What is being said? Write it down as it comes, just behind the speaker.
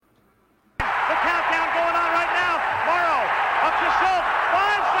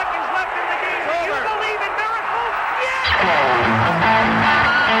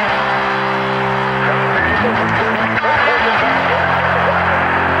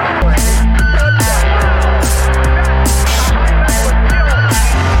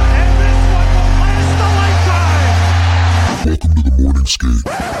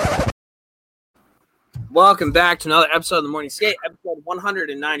Welcome back to another episode of the Morning Skate, episode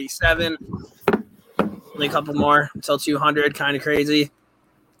 197. Only a couple more until 200, kind of crazy.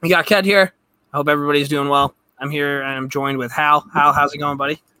 We got Ket here. I hope everybody's doing well. I'm here and I'm joined with Hal. Hal, how's it going,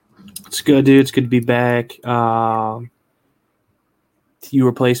 buddy? It's good, dude. It's good to be back. You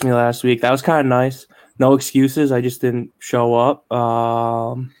replaced me last week. That was kind of nice. No excuses. I just didn't show up.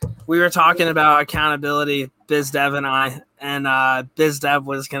 We were talking about accountability, BizDev and I, and BizDev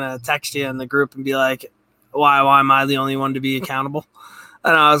was going to text you in the group and be like, why am I the only one to be accountable?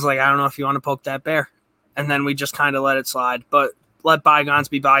 And I was like, I don't know if you want to poke that bear. And then we just kind of let it slide. But let bygones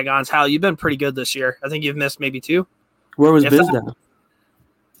be bygones. Hal, you've been pretty good this year. I think you've missed maybe two. Where was BizDev?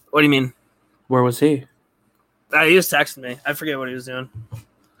 What do you mean? Where was he? He was texting me. I forget what he was doing.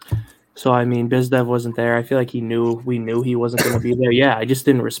 So, I mean, BizDev wasn't there. I feel like we knew he wasn't going to be there. Yeah, I just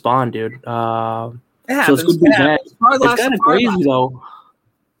didn't respond, dude. It So happens. it's good to be back. It's kind of crazy, though.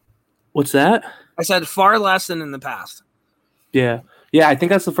 What's that? I said far less than in the past. Yeah, I think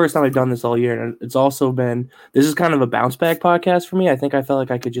that's the first time I've done this all year. And it's also been – this is kind of a bounce-back podcast for me. I think I felt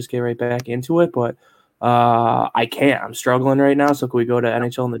like I could just get right back into it, but I can't. I'm struggling right now, so can we go to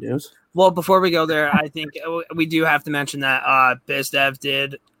NHL in the news? Well, before we go there, I think we do have to mention that BizDev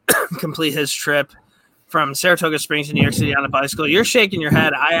did complete his trip from Saratoga Springs to New York City on a bicycle. You're shaking your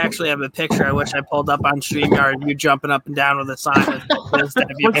head. I actually have a picture I wish I pulled up on StreamYard. You jumping up and down with a sign. I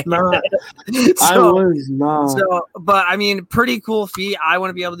was not. So, but I mean, pretty cool feat. I want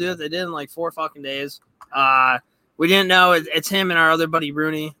to be able to do it. They did in like 4 fucking days. We didn't know it's him and our other buddy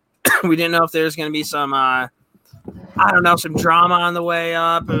Rooney. We didn't know if there's going to be some some drama on the way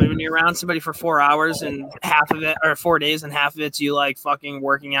up. I mean, when you're around somebody for 4 hours and half of it, or 4 days and half of it's you like fucking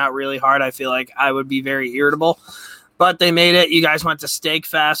working out really hard, I feel like I would be very irritable. But they made it. You guys went to Steak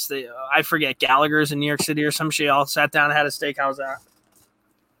Fest. I forget, Gallagher's in New York City or some shit. All sat down and had a steak. How was that?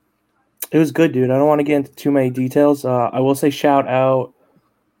 It was good, dude. I don't want to get into too many details. I will say shout out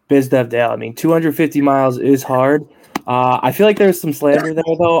BizDev Dale. I mean, 250 miles is hard. I feel like there's some slander there,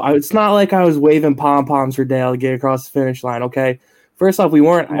 though. It's not like I was waving pom-poms for Dale to get across the finish line, okay? First off, we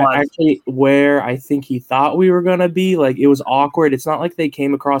weren't actually where I think he thought we were going to be. Like, it was awkward. It's not like they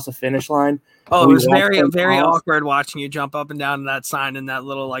came across the finish line. Oh, it was very awkward watching you jump up and down that sign in that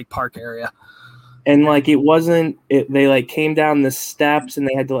little, like, park area. And, like, it wasn't – they, like, came down the steps and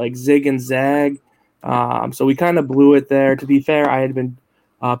they had to, like, zig and zag. So we kind of blew it there. To be fair, I had been –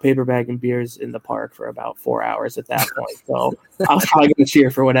 paper bagging beers in the park for about 4 hours at that point. So I was probably going to cheer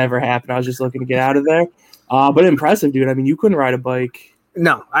for whatever happened. I was just looking to get out of there. But impressive, dude. I mean, you couldn't ride a bike.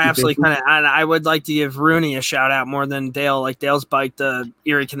 No, I absolutely couldn't. And I would like to give Rooney a shout out more than Dale. Like, Dale's biked the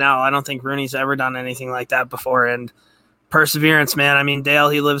Erie Canal. I don't think Rooney's ever done anything like that before. And perseverance, man. I mean,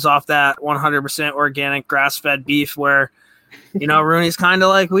 Dale, he lives off that 100% organic grass-fed beef where – Rooney's kind of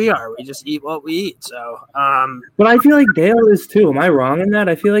like we are. We just eat what we eat. So, but I feel like Dale is too. Am I wrong in that?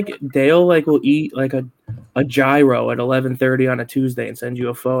 I feel like Dale will eat like a gyro at 11:30 on a Tuesday and send you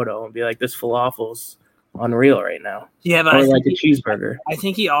a photo and be like, "This falafel's unreal right now." Yeah, but or like a cheeseburger. I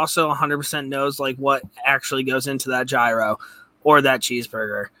think he also 100% knows like what actually goes into that gyro or that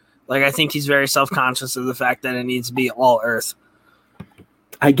cheeseburger. Like, I think he's very self-conscious of the fact that it needs to be all earth.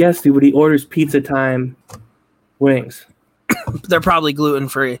 I guess, dude, when he orders pizza time wings. They're probably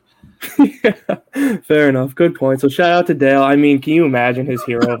gluten-free. Yeah, fair enough. Good point. So shout out to Dale. I mean, can you imagine his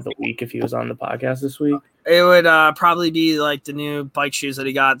hero of the week if he was on the podcast this week? It would probably be like the new bike shoes that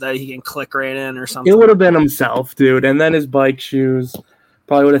he got that he can click right in or something. It would have been himself, dude. And then his bike shoes.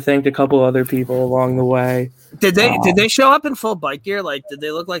 Probably would have thanked a couple other people along the way. Did they show up in full bike gear? Like, did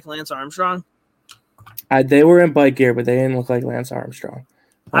they look like Lance Armstrong? They were in bike gear, but they didn't look like Lance Armstrong.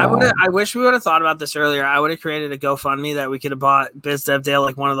 I wish we would have thought about this earlier. I would have created a GoFundMe that we could have bought BizDev Dale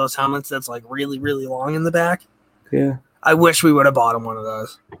like one of those helmets that's like really, really long in the back. Yeah. I wish we would have bought him one of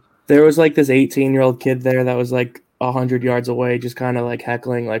those. There was like this 18-year-old kid there that was like 100 yards away, just kind of like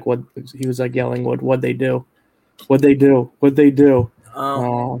heckling, like what he was like yelling, what'd they do? What'd they do? What'd they do?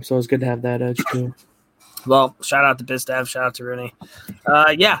 So it's good to have that edge too. Well, shout out to BizDev, shout out to Rooney.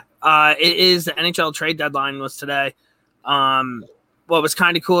 It is the NHL trade deadline was today. What was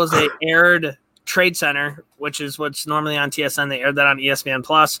kind of cool is they aired Trade Center, which is what's normally on TSN. They aired that on ESPN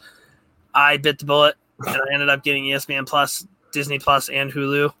Plus. I bit the bullet, and I ended up getting ESPN Plus, Disney Plus, and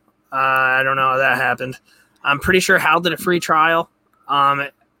Hulu. I don't know how that happened. I'm pretty sure Hal did a free trial.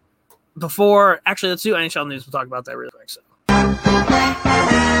 Let's do NHL news. We'll talk about that really quick. So.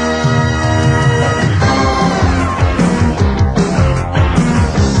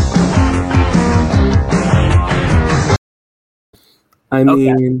 I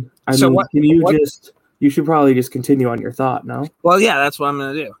mean, can you just you should probably just continue on your thought. No. Well, yeah, that's what I'm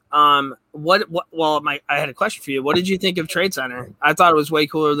going to do. I had a question for you. What did you think of Trade Center? I thought it was way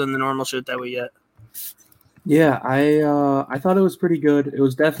cooler than the normal shit that we get. Yeah, I thought it was pretty good. It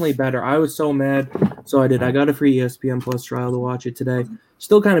was definitely better. I was so mad, so I did. I got a free ESPN Plus trial to watch it today.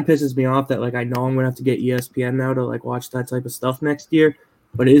 Still kind of pisses me off that like I know I'm gonna have to get ESPN now to like watch that type of stuff next year.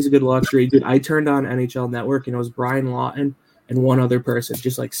 But it is a good luxury, dude. I turned on NHL Network and it was Brian Lawton and one other person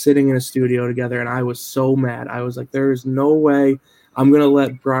just like sitting in a studio together, and I was so mad. I was like, there is no way I'm gonna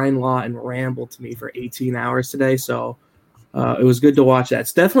let Brian Lawton ramble to me for 18 hours today. So. It was good to watch that.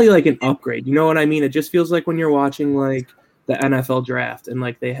 It's definitely like an upgrade. You know what I mean? It just feels like when you're watching like the NFL draft and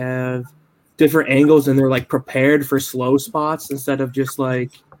like they have different angles and they're like prepared for slow spots instead of just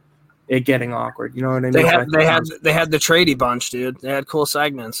like it getting awkward. You know what I mean? They had the tradie bunch, dude. They had cool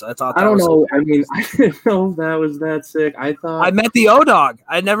segments. I thought. I don't know. I mean, I didn't know that was that sick. I thought I met the O-Dog.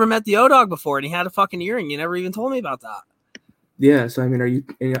 I'd never met the O-Dog before, and he had a fucking earring. You never even told me about that. Yeah, so I mean,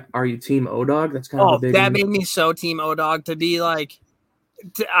 are you team O-Dog? That's kind of a big. That made me so team O-Dog to be like,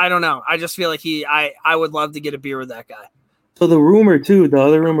 I don't know. I just feel like I would love to get a beer with that guy. So the rumor too, the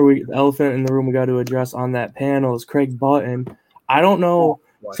other rumor, the elephant in the room we got to address on that panel is Craig Button. I don't know.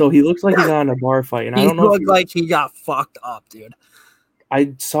 So he looks like he's on a bar fight, and I don't know. He looked like he got fucked up, dude.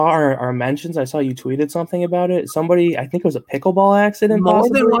 I saw our mentions. I saw you tweeted something about it. Somebody, I think it was a pickleball accident. More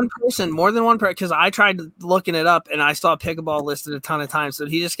than one person, because I tried looking it up and I saw pickleball listed a ton of times. So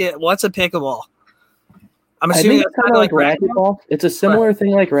he just what's a pickleball? I'm assuming it's kind of like racquetball. It's a similar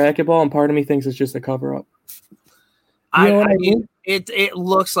thing like racquetball, and part of me thinks it's just a cover up. You know what I mean? It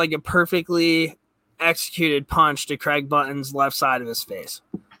looks like a perfectly executed punch to Craig Button's left side of his face.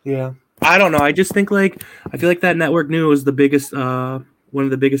 Yeah, I don't know. I just think I feel like that network knew it was the biggest. One of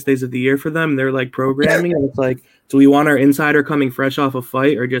the biggest days of the year for them. They're like programming, and it's like, do we want our insider coming fresh off a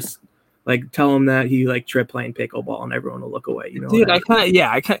fight, or just like tell him that he like tripped playing pickleball and everyone will look away? You know, dude, I kind.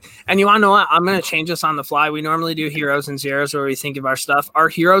 And you want to know what? I'm gonna change this on the fly. We normally do heroes and zeros where we think of our stuff. Our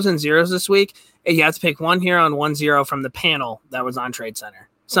heroes and zeros this week, you have to pick one hero and 1 0 from the panel that was on Trade Center.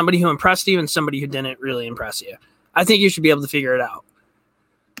 Somebody who impressed you and somebody who didn't really impress you. I think you should be able to figure it out.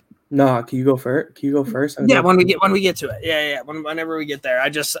 No, can you go first? Yeah, when we get to it. Yeah. Whenever we get there. I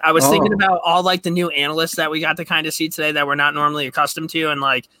was thinking about all like the new analysts that we got to kind of see today that we're not normally accustomed to, and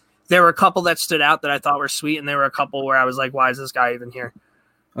like there were a couple that stood out that I thought were sweet, and there were a couple where I was like, why is this guy even here?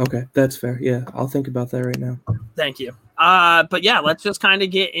 Okay, that's fair. Yeah, I'll think about that right now. Thank you. But yeah, let's just kind of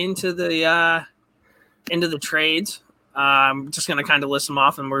get into the trades. I'm just gonna kind of list them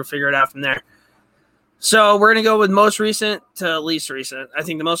off and we'll figure it out from there. So we're going to go with most recent to least recent. I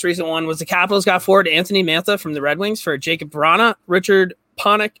think the most recent one was the Capitals got forward Anthony Mantha from the Red Wings for Jacob Vrana, Richard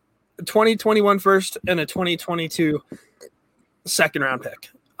Panik, a 2021 first, and a 2022 second round pick.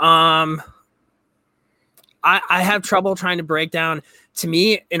 I have trouble trying to break down. To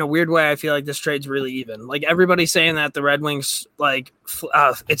me, in a weird way, I feel like this trade's really even. Like everybody's saying that the Red Wings,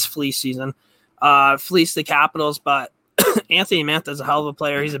 it's fleece season, fleece the Capitals, but Anthony Mantha is a hell of a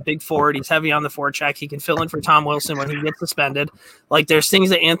player. He's a big forward. He's heavy on the forecheck. He can fill in for Tom Wilson when he gets suspended. Like there's things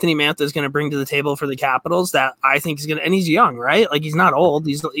that Anthony Mantha is going to bring to the table for the Capitals that I think is going to, and he's young, right? Like he's not old.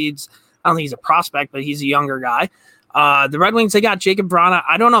 He's I don't think he's a prospect, but he's a younger guy. The Red Wings, they got Jacob Vrana.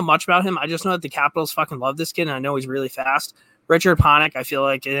 I don't know much about him. I just know that the Capitals fucking love this kid, and I know he's really fast. Richard Panik, I feel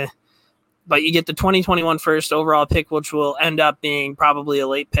like, but you get the 2021 first overall pick, which will end up being probably a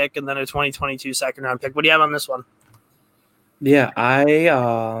late pick, and then a 2022 second round pick. What do you have on this one? Yeah,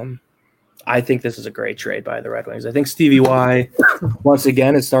 I think this is a great trade by the Red Wings. I think Stevie Y, once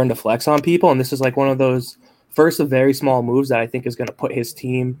again, is starting to flex on people, and this is like one of those first of very small moves that I think is going to put his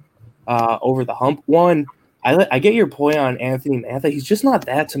team over the hump. One, I get your point on Anthony Mantha. He's just not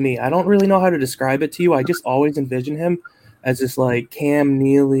that to me. I don't really know how to describe it to you. I just always envision him as this like Cam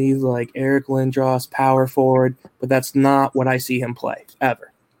Neely, like Eric Lindros, power forward, but that's not what I see him play ever.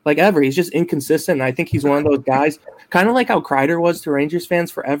 Like ever. He's just inconsistent, and I think he's one of those guys, kind of like how Kreider was to Rangers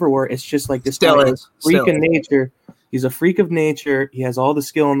fans forever, where it's just like this freak of nature. He's a freak of nature. He has all the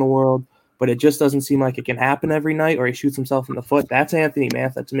skill in the world, but it just doesn't seem like it can happen every night, or he shoots himself in the foot. That's Anthony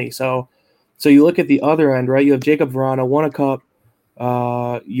Mantha to me. So you look at the other end, right? You have Jacob Vrana, won a cup,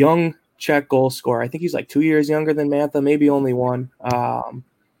 young Czech goal scorer. I think he's like 2 years younger than Mantha, maybe only one.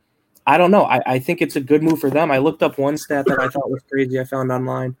 I don't know. I think it's a good move for them. I looked up one stat that I thought was crazy I found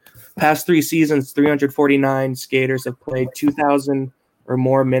online. Past 3 seasons, 349 skaters have played 2,000 or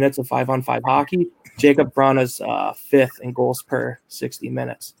more minutes of 5-on-5 hockey. Jacob Vrana's fifth in goals per 60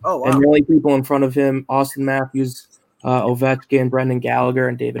 minutes. Oh, wow. And the only people in front of him, Austin Matthews, Ovechkin, Brendan Gallagher,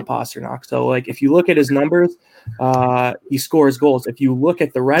 and David Pastrnak. So, like, if you look at his numbers, he scores goals. If you look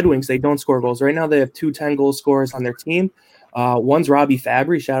at the Red Wings, they don't score goals. Right now, they have 2 10-goal scorers on their team. One's Robbie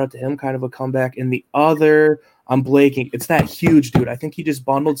Fabry. Shout out to him, kind of a comeback. And the other, I'm blanking. It's that huge dude. I think he just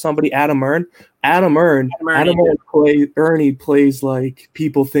bundled somebody, Adam Ern. Adam Ern Ernie plays like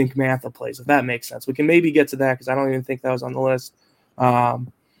people think Mantha plays, if that makes sense. We can maybe get to that because I don't even think that was on the list.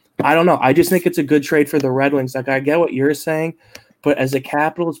 I don't know. I just think it's a good trade for the Red Wings. Like, I get what you're saying, but as a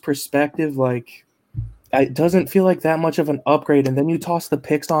Capitals perspective, like, it doesn't feel like that much of an upgrade. And then you toss the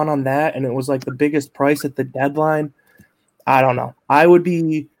picks on that, and it was like the biggest price at the deadline. I don't know. I would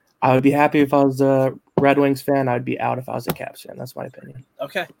be happy if I was a Red Wings fan. I'd be out if I was a Caps fan. That's my opinion.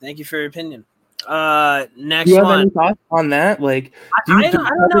 Okay, thank you for your opinion. Next, do you have any thoughts on that? Like, I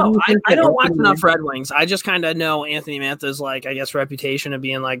don't know. I don't watch enough Red Wings. I just kind of know Anthony Mantha's, like, I guess, reputation of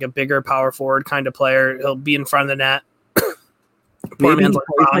being like a bigger power forward kind of player. He'll be in front of the net. Maybe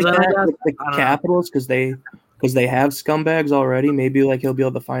the Capitals because they have scumbags already. Maybe like he'll be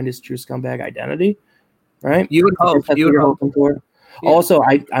able to find his true scumbag identity, right? You would hope. That's what you're hoping for. Yeah. Also,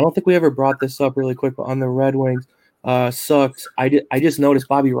 I don't think we ever brought this up really quick, but on the Red Wings, sucks. I just noticed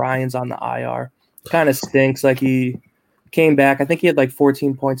Bobby Ryan's on the IR. Kind of stinks. Like, he came back. I think he had like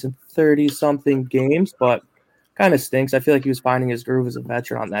 14 points in 30-something games, but kind of stinks. I feel like he was finding his groove as a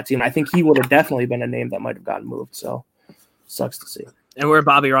veteran on that team. I think he would have definitely been a name that might have gotten moved. So, sucks to see. And we're a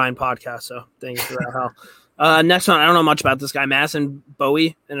Bobby Ryan podcast, so thank you for that, Hal. Next one, I don't know much about this guy. Madison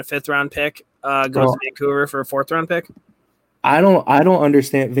Bowie in a 5th-round pick goes to Vancouver for a 4th-round pick. I don't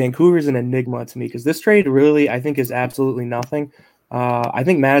understand. Vancouver's an enigma to me because this trade really, I think, is absolutely nothing. I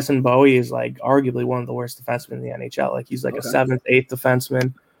think Madison Bowie is like arguably one of the worst defensemen in the NHL. Like, he's like a 7th, 8th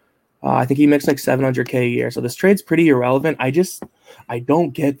defenseman. I think he makes like $700K a year. So this trade's pretty irrelevant. I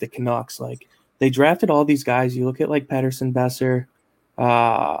don't get the Canucks. Like, they drafted all these guys. You look at like Pettersson, Besser,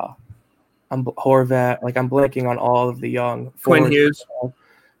 Horvat. Like, I'm blanking on all of the young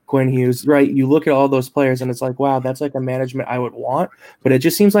Quinn Hughes, right? You look at all those players and it's like, wow, that's like a management I would want. But it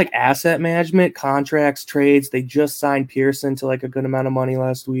just seems like asset management, contracts, trades. They just signed Pearson to like a good amount of money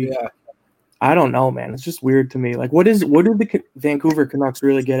last week. Yeah. I don't know, man. It's just weird to me. Like, what did the Vancouver Canucks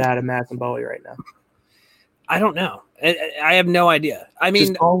really get out of Madison Bowie right now? I don't know. I have no idea. I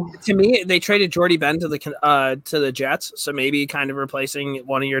mean, to me, they traded Jordy Ben to the Jets, so maybe kind of replacing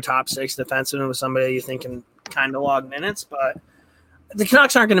one of your top 6 defensemen with somebody you think can kind of log minutes. But the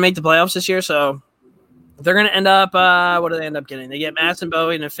Canucks aren't going to make the playoffs this year, so they're going to end up what do they end up getting? They get Madison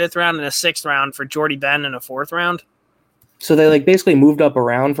Bowie in a 5th round and a 6th round for Jordy Ben in a 4th round. So they like basically moved up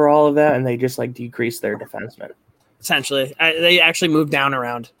around for all of that, and they just like decreased their defensemen. Essentially, they actually moved down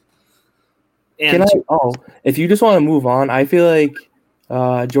around. And if you just want to move on, I feel like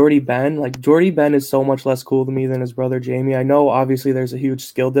Jordy Ben is so much less cool to me than his brother Jamie. I know obviously there's a huge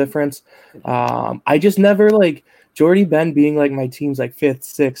skill difference. I just never like Jordy Ben being like my team's like 5th,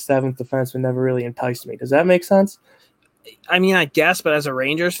 6th, 7th defenseman never really enticed me. Does that make sense? I mean, I guess, but as a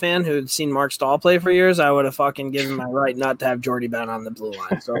Rangers fan who had seen Mark Stahl play for years, I would have fucking given my right not to have Jordy Ben on the blue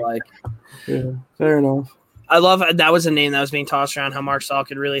line. So, like, yeah, fair enough. I love that was a name that was being tossed around, how Mark Stahl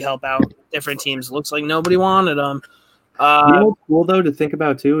could really help out different teams. Looks like nobody wanted him. You know what's cool, though, to think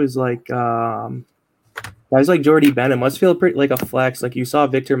about, too, is like guys like Jordy Ben. It must feel pretty like a flex. Like, you saw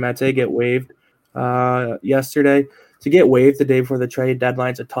Victor Mete get waived yesterday. To get waived the day before the trade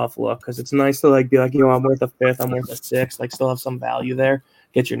deadline's a tough look because it's nice to like be like, I'm worth a 5th, I'm worth a 6th, like still have some value there.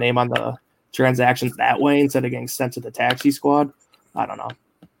 Get your name on the transactions that way instead of getting sent to the taxi squad. I don't know.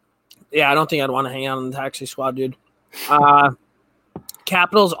 Yeah, I don't think I'd want to hang out on the taxi squad, dude.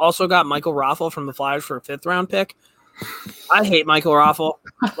 Capitals also got Michael Raffl from the Flyers for a 5th-round pick. I hate Michael Raffl.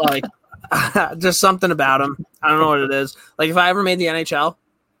 Like, just something about him. I don't know what it is. Like, if I ever made the NHL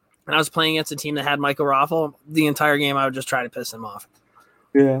and I was playing against a team that had Michael Raffl, the entire game I would just try to piss him off.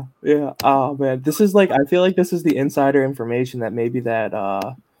 Yeah. Oh, man. This is like – I feel like this is the insider information that maybe that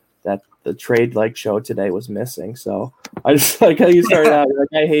the trade like show today was missing. So I just like how you started out.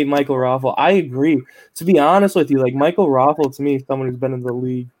 Like, I hate Michael Raffl. I agree. To be honest with you, like Michael Raffl to me is someone who's been in the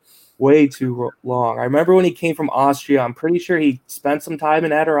league way too long. I remember when he came from Austria. I'm pretty sure he spent some time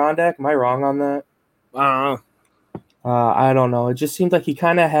in Adirondack. Am I wrong on that? I don't know. I don't know. It just seemed like he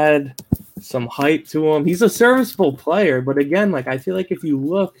kind of had some hype to him. He's a serviceable player, but again, like I feel like if you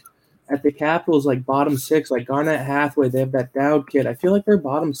look at the Capitals, like bottom 6, like Garnett Hathaway, they have that Dowd kid. I feel like their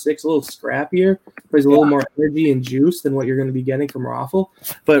bottom 6 a little scrappier, plays a little more energy and juice than what you're going to be getting from Raffl.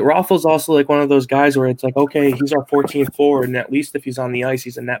 But Raffl's also like one of those guys where it's like, okay, he's our 14th forward, and at least if he's on the ice,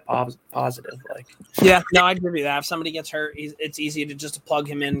 he's a net positive. Like, yeah, no, I'd agree with that. If somebody gets hurt, it's easy to just plug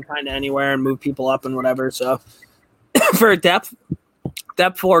him in kind of anywhere and move people up and whatever. So for depth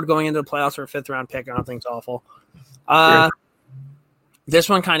forward going into the playoffs for a 5th-round pick, I don't think it's awful. This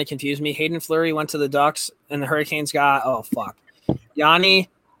one kind of confused me. Hayden Fleury went to the Ducks, and the Hurricanes got Yanni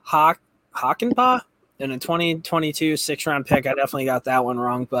Hakanpää in a 2022 6th-round pick. I definitely got that one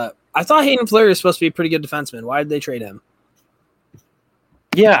wrong, but I thought Hayden Fleury was supposed to be a pretty good defenseman. Why did they trade him?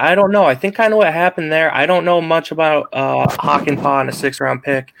 Yeah, I don't know. I think kind of what happened there. I don't know much about Hakanpää and a 6th-round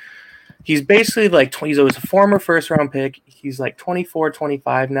pick. He's basically like he was a former 1st-round pick. He's like 24,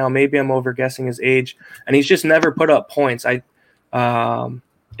 25 now. Maybe I'm over-guessing his age, and he's just never put up points.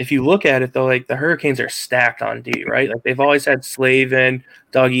 If you look at it, though, like the Hurricanes are stacked on D, right? Like they've always had Slavin,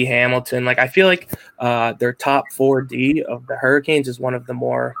 Dougie Hamilton. Like I feel like their top 4 D of the Hurricanes is one of the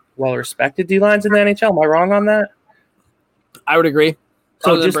more well-respected D lines in the NHL. Am I wrong on that? I would agree.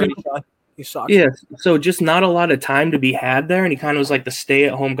 So just he sucks. Yeah, so just not a lot of time to be had there, and he kind of was like the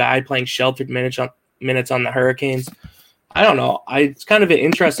stay-at-home guy playing sheltered minutes on the Hurricanes. I don't know. It's kind of an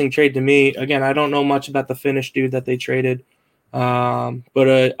interesting trade to me. Again, I don't know much about the Finnish dude that they traded,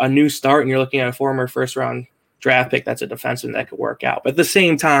 but a new start, and you're looking at a former 1st-round draft pick that's a defenseman that could work out. But at the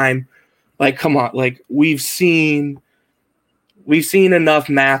same time, like, come on, like we've seen enough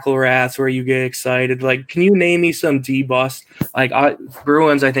McElraths where you get excited. Like, can you name me some D-bust? Like,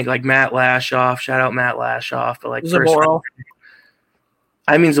 Bruins, I think, like Matt Lashoff. Shout out Matt Lashoff. But, like, Zaboral.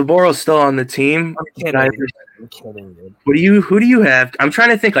 I mean, Zaboral's still on the team. I'm kidding, dude. Who do you have? I'm trying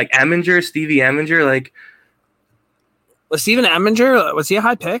to think, like, Stevie Eminger. Like, was Steven Eminger, was he a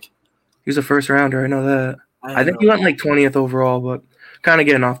high pick? He was a 1st-rounder. I know that. I think he went, like, 20th overall, but kind of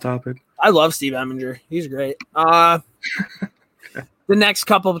getting off topic. I love Steve Eminger. He's great. The next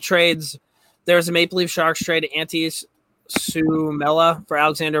couple of trades, there was a Maple Leaf Sharks trade to Antis Suomela for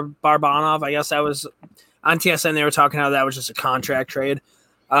Alexander Barbanov. I guess that was on TSN. They were talking how that was just a contract trade.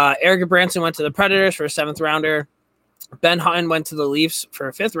 Eric Branson went to the Predators for a 7th-rounder. Ben Hutton went to the Leafs for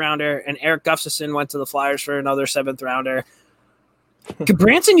a 5th-rounder, and Eric Gustafsson went to the Flyers for another 7th-rounder.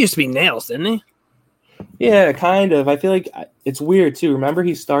 Branson used to be nails, didn't he? Yeah, kind of. I feel like it's weird too. Remember,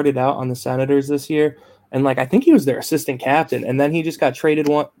 he started out on the Senators this year. And, like, I think he was their assistant captain, and then he just got traded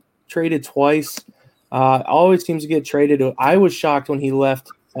twice. Always seems to get traded. I was shocked when he left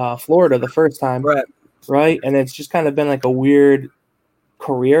Florida the first time. Right? And it's just kind of been, like, a weird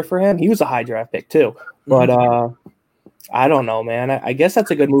career for him. He was a high draft pick, too. But I don't know, man. I guess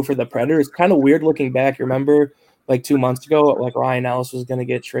that's a good move for the Predators. Kind of weird looking back. Remember, like, 2 months ago, like, Ryan Ellis was going to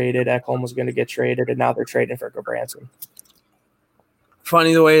get traded, Ekholm was going to get traded, and now they're trading for Branson.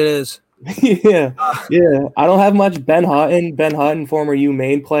 Funny the way it is. Yeah. I don't have much. Ben Hutton, former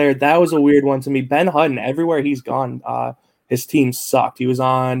Maine player. That was a weird one to me. Ben Hutton, everywhere he's gone, his team sucked. He was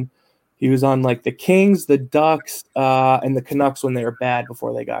on like the Kings, the Ducks, and the Canucks when they were bad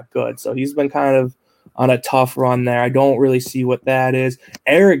before they got good. So he's been kind of on a tough run there. I don't really see what that is.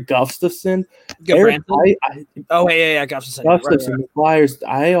 Eric Gustafsson. Gustafsson. Gustafsson, the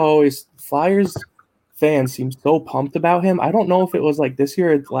Flyers fans seem so pumped about him. I don't know if it was like this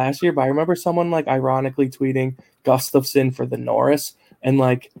year or last year, but I remember someone like ironically tweeting Gustafsson for the Norris, and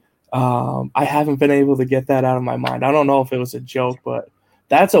like I haven't been able to get that out of my mind. I don't know if it was a joke, but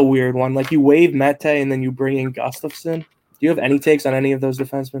that's a weird one. Like, you waive Mete and then you bring in Gustafsson. Do you have any takes on any of those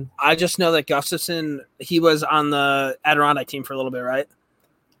defensemen? I just know that Gustafsson, he was on the Adirondack team for a little bit, right?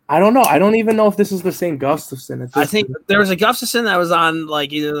 I don't know. I don't even know if this is the same Gustafsson. I think there was a Gustafsson that was on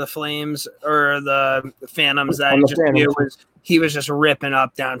like either the Flames or the Phantoms he was just ripping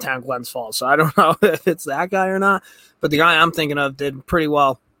up downtown Glens Falls. So I don't know if it's that guy or not. But the guy I'm thinking of did pretty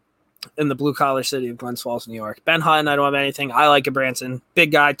well in the blue-collar city of Glens Falls, New York. Ben Hutton, I don't have anything. I like Branson.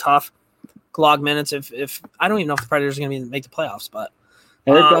 Big guy, tough, clog minutes. If I don't even know if the Predators are going to make the playoffs. But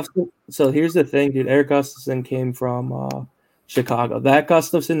so here's the thing, dude. Eric Gustafsson came from Chicago. That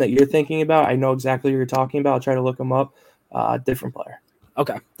Gustafsson that you're thinking about, I know exactly what you're talking about. I'll try to look him up. Different player.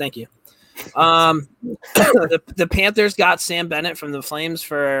 Okay, thank you. The Panthers got Sam Bennett from the Flames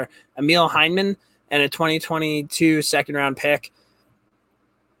for Emil Heineman and a 2022 2nd-round pick.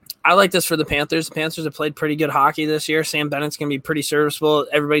 I like this for the Panthers. The Panthers have played pretty good hockey this year. Sam Bennett's going to be pretty serviceable.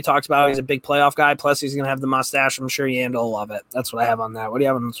 Everybody talks about he's a big playoff guy. Plus, he's going to have the mustache. I'm sure Yandel will love it. That's what I have on that. What do you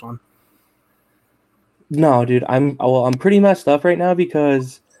have on this one? No, dude, I'm pretty messed up right now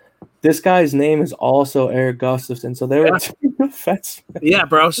because this guy's name is also Eric Gustafsson. So they were two defensemen. Yeah,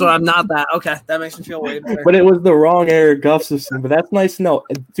 bro. So I'm not that. Okay, that makes me feel way better. But it was the wrong Eric Gustafsson. But that's nice to know,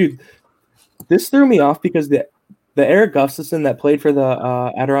 dude. This threw me off because the Eric Gustafsson that played for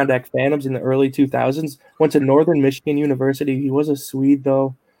the Adirondack Phantoms in the early 2000s went to Northern Michigan University. He was a Swede,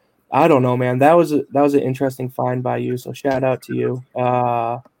 though. I don't know, man. That was an interesting find by you. So shout out to you.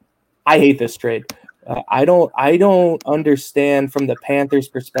 I hate this trade. I don't understand from the Panthers'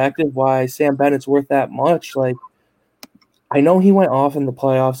 perspective why Sam Bennett's worth that much. Like, I know he went off in the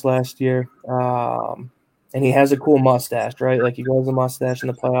playoffs last year, and he has a cool mustache, right? Like, he grows a mustache in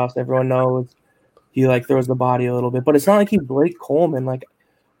the playoffs. Everyone knows he like throws the body a little bit, but it's not like he's Blake Coleman. Like,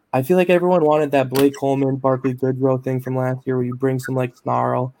 I feel like everyone wanted that Blake Coleman, Barkley Goodrow thing from last year, where you bring some like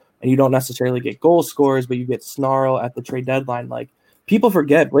snarl, and you don't necessarily get goal scorers, but you get snarl at the trade deadline. Like, people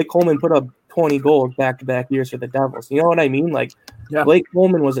forget Blake Coleman put up 20 goals back-to-back years for the Devils. You know what I mean? Like, Yeah. Blake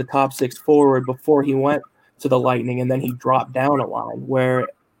Coleman was a top 6 forward before he went to the Lightning, and then he dropped down a line.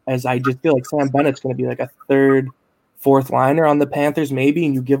 Whereas I just feel like Sam Bennett's going to be like a third, fourth liner on the Panthers, maybe,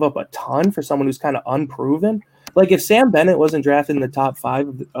 and you give up a ton for someone who's kind of unproven. Like, if Sam Bennett wasn't drafted in the top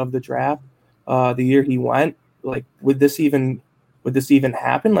 5 of the draft the year he went, like, would this even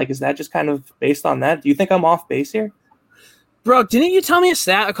happen? Like, is that just kind of based on that? Do you think I'm off base here? Bro, didn't you tell me a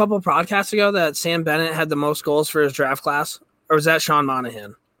stat a couple of podcasts ago that Sam Bennett had the most goals for his draft class? Or was that Sean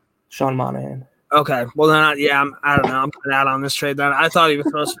Monahan? Sean Monahan. Okay. Well, then, I don't know. I'm putting out on this trade then. I thought he was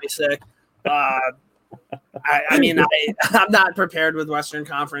supposed to be sick. I'm not prepared with Western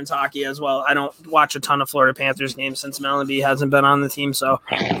Conference hockey as well. I don't watch a ton of Florida Panthers games since Mellanby hasn't been on the team. So,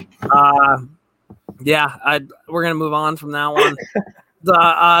 we're going to move on from that one.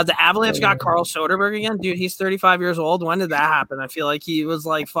 The Avalanche got Carl Soderberg again. Dude, he's 35 years old. When did that happen? I feel like he was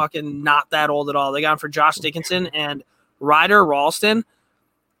like fucking not that old at all. They got him for Josh Dickinson and Ryder Ralston.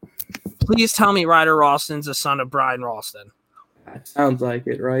 Please tell me Ryder Ralston's the son of Brian Ralston. That sounds like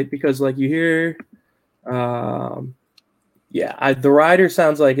it, right? Because like you hear, the Ryder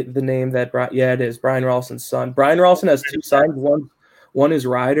sounds like the name that, it is Brian Ralston's son. Brian Ralston has 2 sons. One is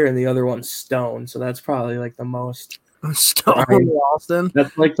Ryder and the other one's Stone. So that's probably like the most Stone Ralston.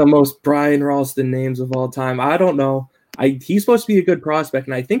 That's like the most Brian Ralston names of all time. I don't know. He's supposed to be a good prospect,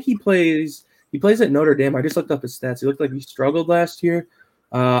 and I think he plays at Notre Dame. I just looked up his stats. He looked like he struggled last year.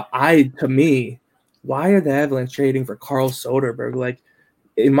 To me, why are the Avalanche trading for Carl Soderberg? Like,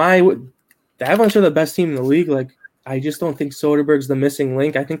 the Avalanche are the best team in the league. Like, I just don't think Soderberg's the missing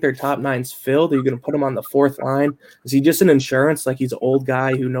link. I think their top 9's filled. Are you going to put him on the 4th line? Is he just an insurance? Like, he's an old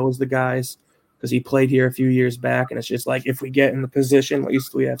guy who knows the guys because he played here a few years back, and it's just like, if we get in the position, at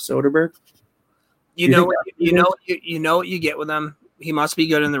least we have Soderberg. You know what you get with them. He must be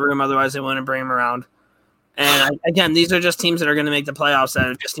good in the room, otherwise they wouldn't bring him around. And again, these are just teams that are going to make the playoffs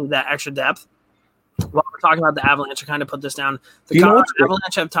that just need that extra depth. While we're talking about the Avalanche, I kind of put this down. The Colorado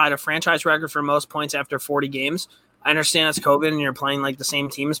Avalanche have tied a franchise record for most points after 40 games. I understand it's COVID and you're playing like the same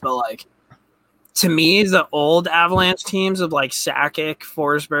teams, but like, to me, the old Avalanche teams of like Sakic,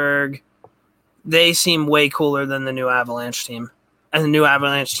 Forsberg, they seem way cooler than the new Avalanche team. And the new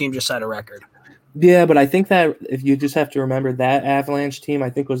Avalanche team just set a record. Yeah, but I think that if you just have to remember that Avalanche team, I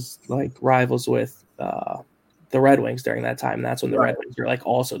think was like rivals with the Red Wings during that time. That's when the Red Wings were like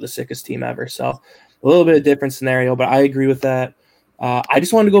also the sickest team ever. So a little bit of different scenario, but I agree with that. I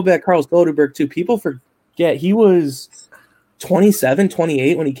just wanted to go back Carl Soderberg too. People forget he was 27,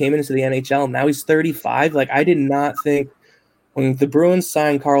 28 when he came into the NHL. Now he's 35. Like, I did not think when the Bruins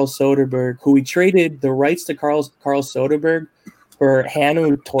signed Carl Soderberg, who we traded the rights to Carl Soderberg for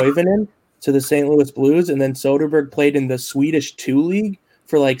Hannu Toivonen to the St. Louis Blues, and then Soderberg played in the Swedish 2 League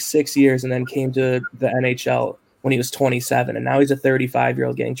for like 6 years and then came to the NHL when he was 27, and now he's a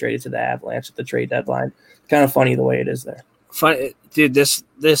 35-year-old getting traded to the Avalanche at the trade deadline. Kind of funny the way it is there. Funny, dude. This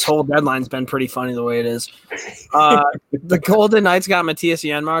whole deadline's been pretty funny the way it is. The Golden Knights got Matthias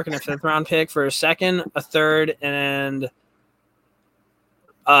Janmark and a 5th-round pick for a 2nd, a 3rd, and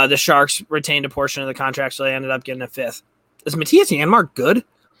the Sharks retained a portion of the contract, so they ended up getting a 5th. Is Matthias Janmark good?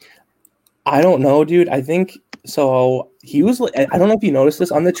 I don't know, dude. I think so. He was. I don't know if you noticed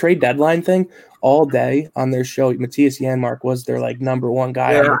this on the trade deadline thing all day on their show. Matthias Janmark was their like number 1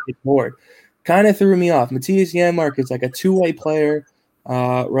 guy on the board. Kind of threw me off. Matthias Janmark is like a 2-way player,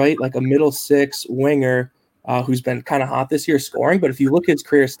 right? Like a middle 6 winger who's been kind of hot this year scoring. But if you look at his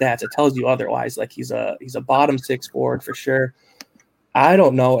career stats, it tells you otherwise. Like he's a bottom 6 forward for sure. I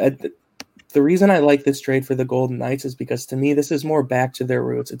don't know. The reason I like this trade for the Golden Knights is because to me this is more back to their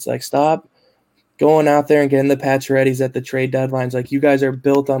roots. It's like, stop going out there and getting the Pacioretty's at the trade deadlines. Like, you guys are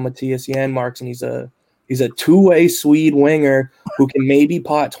built on Matthias Janmark, and he's a 2-way Swede winger who can maybe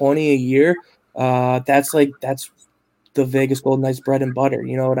pot 20 a year. That's the Vegas Golden Knights bread and butter.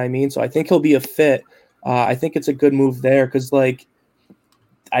 You know what I mean? So I think he'll be a fit. I think it's a good move there because, like,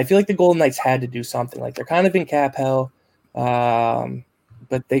 I feel like the Golden Knights had to do something. Like, they're kind of in cap hell,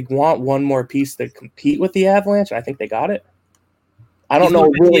 but they want one more piece to compete with the Avalanche, and I think they got it. I don't know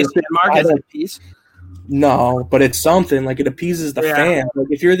really. Piece. No, but it's something. Like, it appeases the fan. Like,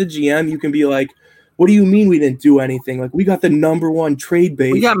 if you're the GM, you can be like, what do you mean we didn't do anything? Like, we got the #1 trade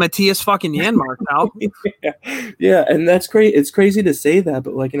bait. We got Matthias fucking Janmark out. Yeah, and that's great. It's crazy to say that,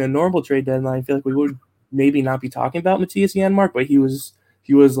 but like in a normal trade deadline, I feel like we would maybe not be talking about Matthias Janmark, but he was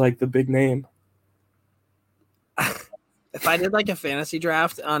like the big name. If I did like a fantasy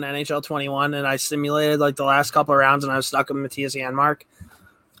draft on NHL 21 and I simulated like the last couple of rounds and I was stuck with Matthias Janmark,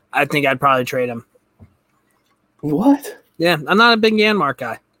 I think I'd probably trade him. What? Yeah, I'm not a big Janmark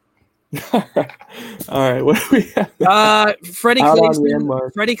guy. All right, what do we have? Freddie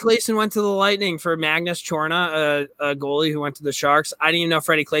Clayson went to the Lightning for Magnus Chorna, a goalie who went to the Sharks. I didn't even know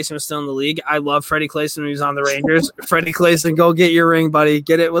Freddie Clayson was still in the league. I love Freddie Clayson when he was on the Rangers. Freddie Clayson, go get your ring, buddy.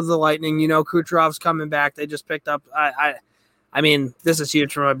 Get it with the Lightning. You know Kucherov's coming back. They just picked up. I mean, this is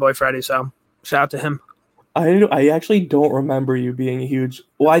huge for my boy Freddie. So shout out to him. I actually don't remember you being a huge.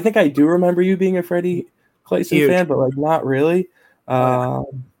 Well, I think I do remember you being a Freddie Clayson fan, but like not really.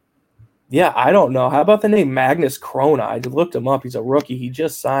 Yeah, I don't know. How about the name Magnus Krona? I looked him up. He's a rookie. He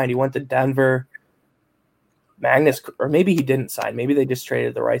just signed. He went to Denver. Magnus, or maybe he didn't sign. Maybe they just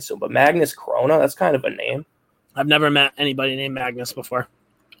traded the rights to him. But Magnus Krona, that's kind of a name. I've never met anybody named Magnus before.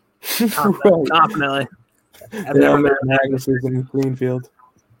 Confidently. I've never met Magnus in Greenfield.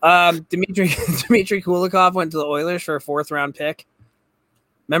 Dmitry Kulikov went to the Oilers for a 4th-round pick.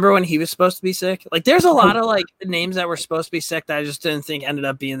 Remember when he was supposed to be sick? Like, there's a lot of like names that were supposed to be sick that I just didn't think ended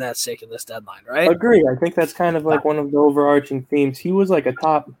up being that sick in this deadline, right? Agree. I think that's kind of like one of the overarching themes. He was like a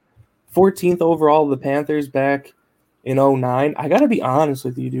top 14th overall of the Panthers back in 2009. I got to be honest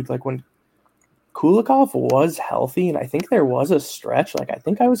with you, dude. Like, when Kulikov was healthy, and I think there was a stretch, like, I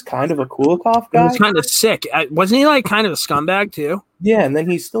think I was kind of a Kulikov guy. He was kind of sick. Wasn't he like kind of a scumbag too? Yeah, and then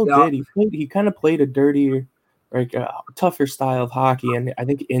he still did. He kind of played a dirtier, like a tougher style of hockey, and I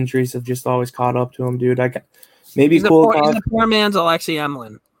think injuries have just always caught up to him, dude. Maybe Kulikov. He's a poor man's Alexei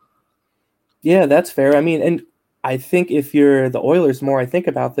Emelin. Yeah, that's fair. I mean, and I think if you're the Oilers, more I think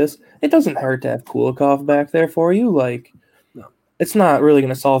about this, it doesn't hurt to have Kulikov back there for you. Like, no. It's not really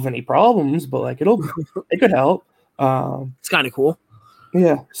going to solve any problems, but like it could help. It's kind of cool.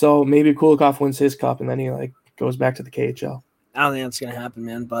 Yeah, so maybe Kulikov wins his cup, and then he like goes back to the KHL. I don't think that's going to happen,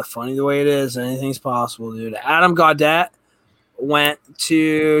 man. But funny the way it is, anything's possible, dude. Adam Gaudette went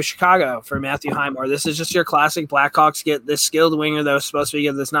to Chicago for Matthew Highmore. This is just your classic Blackhawks get this skilled winger that was supposed to be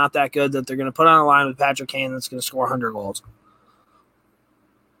good that's not that good that they're going to put on a line with Patrick Kane that's going to score 100 goals.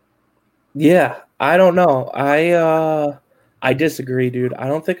 Yeah, I don't know. I disagree, dude. I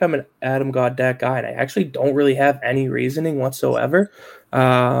don't think I'm an Adam Gaudette guy, and I actually don't really have any reasoning whatsoever. It's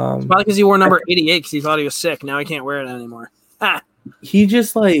probably because he wore number 88 because he thought he was sick. Now he can't wear it anymore. He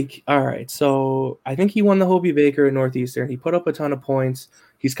just like, all right, so I think he won the Hobie Baker in Northeastern. He put up a ton of points.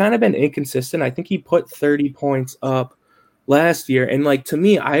 He's kind of been inconsistent. I think he put 30 points up last year. And like, to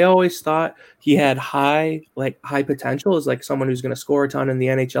me, I always thought he had high potential as like someone who's going to score a ton in the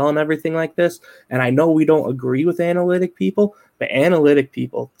NHL and everything like this. And I know we don't agree with analytic people, but analytic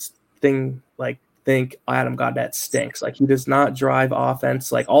people think Adam Gaudette stinks. Like, he does not drive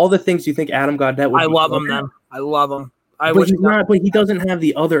offense. Like, all the things you think Adam Gaudette would. I love him. But he doesn't have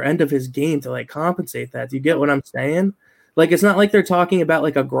the other end of his game to like compensate that. Do you get what I'm saying? Like, it's not like they're talking about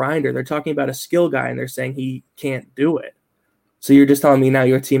like a grinder. They're talking about a skill guy, and they're saying he can't do it. So you're just telling me now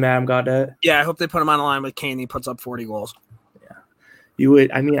you're team Adam Gaudette? Yeah, I hope they put him on a line with Kane. He puts up 40 goals. Yeah, you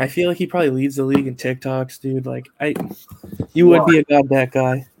would. I mean, I feel like he probably leads the league in TikToks, dude. Like, you would be a Gaudette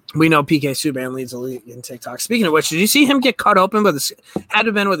guy. We know PK Subban leads the league in TikTok. Speaking of which, did you see him get cut open had to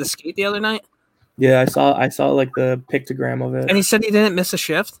have been with a skate the other night? Yeah, I saw like the pictogram of it. And he said he didn't miss a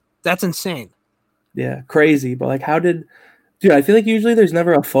shift? That's insane. Yeah, crazy. But like, dude, I feel like usually there's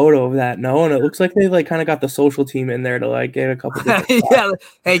never a photo of that. No, and it looks like they like kind of got the social team in there to like get a couple. Yeah,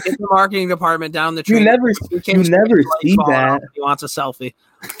 hey, get the marketing department down the train. You never see that. He wants a selfie.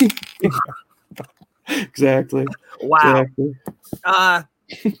 Exactly. Wow. Exactly.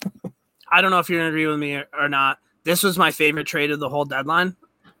 I don't know if you're gonna agree with me or not. This was my favorite trade of the whole deadline.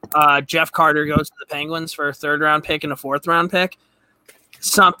 Jeff Carter goes to the Penguins for a 3rd-round pick and a 4th-round pick.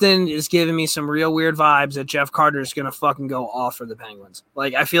 Something is giving me some real weird vibes that Jeff Carter is going to fucking go off for the Penguins.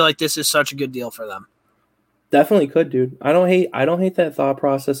 Like, I feel like this is such a good deal for them. Definitely could, dude. I don't hate that thought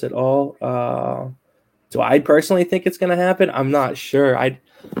process at all. Do I personally think it's going to happen? I'm not sure.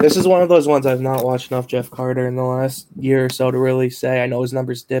 This is one of those ones I've not watched enough Jeff Carter in the last year or so to really say. I know his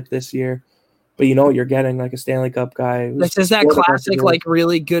numbers dipped this year. But you know what you're getting, like a Stanley Cup guy. This is that classic, like,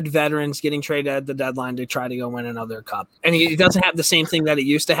 really good veterans getting traded at the deadline to try to go win another cup. And he doesn't have the same thing that he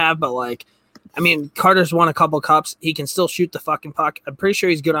used to have, but, like, I mean, Carter's won a couple cups. He can still shoot the fucking puck. I'm pretty sure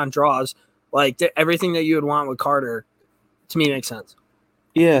he's good on draws. Like, everything that you would want with Carter, to me, makes sense.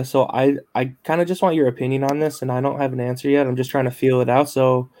 Yeah, so I kind of just want your opinion on this, and I don't have an answer yet. I'm just trying to feel it out.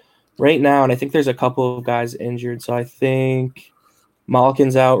 So right now, and I think there's a couple of guys injured. So I think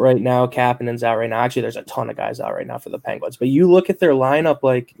Malkin's out right now, Kapanen's out right now. Actually, there's a ton of guys out right now for the Penguins. But you look at their lineup,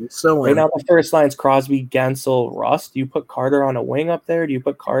 like So right now, the first line's Crosby, Gensel, Rust. Do you put Carter on a wing up there? Do you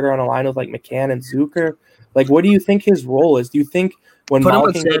put Carter on a line with like McCann and Zucker? Like, what do you think his role is? Do you think when put him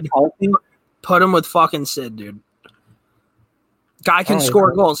with Malkin gets Sid. healthy? Put him with fucking Sid, dude. Guy can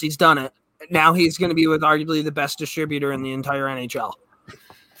score goals. He's done it. Now he's going to be with arguably the best distributor in the entire NHL.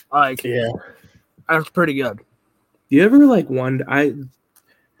 Like, Yeah, that's pretty good. do you ever like wonder?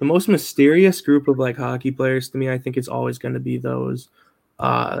 The most mysterious group of like hockey players to me, I think it's always going to be those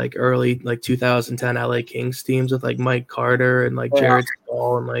like early like 2010 LA Kings teams with like Mike Carter and like Jared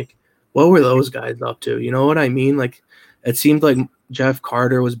Stahl and like what were those guys up to? You know what I mean? Like it seemed like Jeff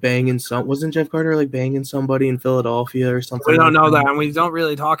Carter was banging wasn't Jeff Carter like banging somebody in Philadelphia or something? We don't like know that, and we don't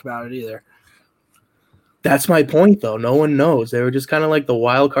really talk about it either. That's my point though. No one knows. They were just kind of like the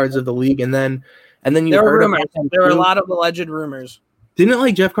wild cards of the league, and then you there were heard rumors. There were a too. lot of alleged rumors. Didn't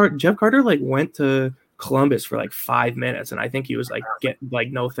like Jeff Carter like went to Columbus for like 5 minutes, and I think he was like, "Get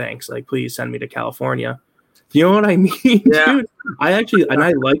like no thanks, like please send me to California." Do you know what I mean, Yeah. dude? I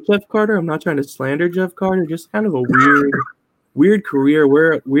like Jeff Carter. I'm not trying to slander Jeff Carter. Just kind of a weird career,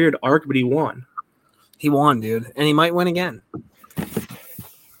 weird arc, but he won. He won, dude, and he might win again.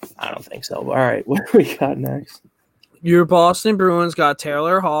 I don't think so. All right, what do we got next? Your Boston Bruins got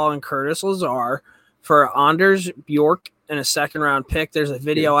Taylor Hall and Curtis Lazar for Anders Bjork and a second-round pick. There's a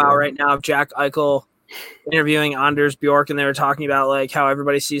video out right now of Jack Eichel interviewing Anders Bjork, and they were talking about like how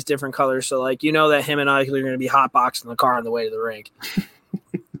everybody sees different colors. So like you know that him and Eichel are going to be hotboxing the car on the way to the rink.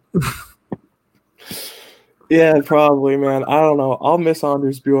 Yeah, probably, man. I don't know. I'll miss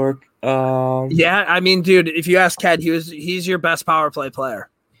Anders Bjork. Yeah, I mean, dude, if you ask Ked, he's your best power play player.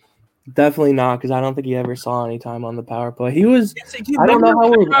 Definitely not, because I don't think he ever saw any time on the power play. He was. I don't know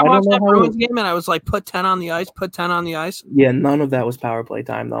how I watched that Bruins game, and I was like, put 10 on the ice, put 10 on the ice. Yeah, none of that was power play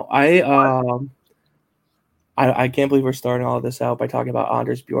time though. I can't believe we're starting all of this out by talking about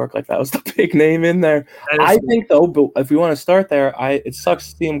Anders Bjork like that was the big name in there. I think though, but if we want to start there, it sucks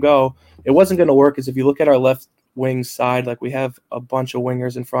to see him go. It wasn't going to work because if you look at our left wing side, like we have a bunch of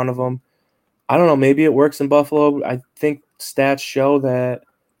wingers in front of him. I don't know. Maybe it works in Buffalo. I think stats show that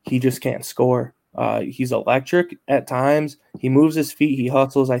he just can't score. He's electric at times. He moves his feet. He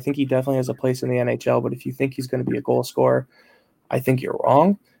hustles. I think he definitely has a place in the NHL. But if you think he's going to be a goal scorer, I think you're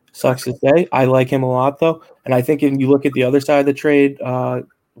wrong. Sucks to say. I like him a lot, though. And I think if you look at the other side of the trade,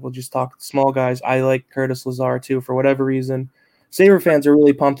 we'll just talk small guys. I like Curtis Lazar, too, for whatever reason. Sabre fans are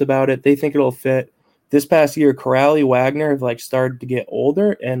really pumped about it. They think it'll fit. This past year, Corrali, Wagner have like started to get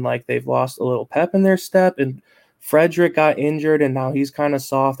older, and like they've lost a little pep in their step. And Frederick got injured, and now he's kind of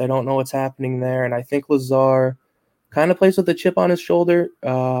soft. I don't know what's happening there. And I think Lazar kind of plays with a chip on his shoulder.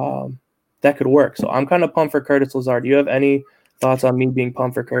 That could work. So I'm kind of pumped for Curtis Lazar. Do you have any thoughts on me being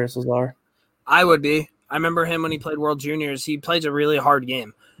pumped for Curtis Lazar? I would be. I remember him when he played World Juniors. He plays a really hard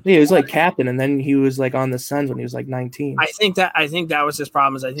game. Yeah, he was like captain, and then he was like on the Suns when he was like 19. I think that was his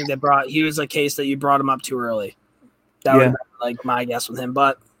problem. Is I think he was a case that you brought him up too early. That would be like my guess with him.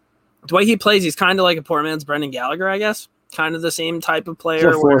 But the way he plays, he's kind of like a poor man's Brendan Gallagher, I guess. Kind of the same type of player.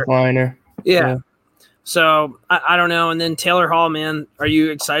 He's a fourth liner. Yeah. So I don't know. And then Taylor Hall, man, are you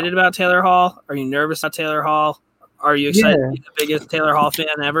excited about Taylor Hall? Are you nervous about Taylor Hall? Are you excited to be the biggest Taylor Hall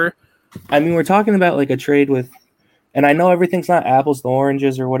fan ever? I mean, we're talking about like a trade with, and I know everything's not apples to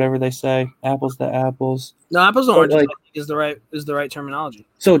oranges or whatever they say, apples to apples. No, apples to oranges, like, I think is the right terminology.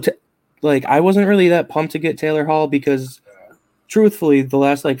 So, like, I wasn't really that pumped to get Taylor Hall because, truthfully, the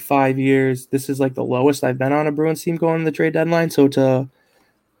last like 5 years, this is like the lowest I've been on a Bruins team going to the trade deadline. So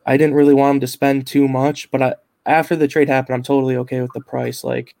I didn't really want him to spend too much, but after the trade happened, I'm totally okay with the price.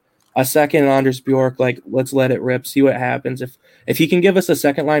 Like a second Anders Bjork, like let's let it rip, see what happens. If he can give us a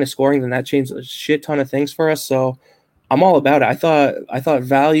second line of scoring, then that changes a shit ton of things for us. So I'm all about it. I thought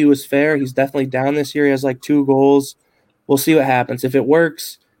value is fair. He's definitely down this year. He has like 2 goals. We'll see what happens. If it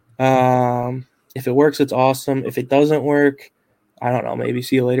works, it's awesome. If it doesn't work, I don't know, maybe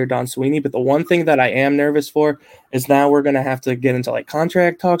see you later, Don Sweeney. But the one thing that I am nervous for is now we're going to have to get into like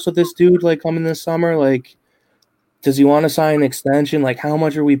contract talks with this dude like coming this summer. Like, does he want to sign an extension? Like, how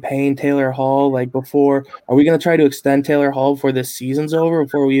much are we paying Taylor Hall? Like, are we going to try to extend Taylor Hall before this season's over,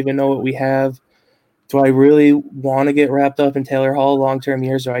 before we even know what we have? Do I really want to get wrapped up in Taylor Hall long-term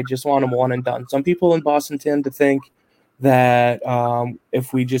years, or I just want him one and done? Some people in Boston tend to think that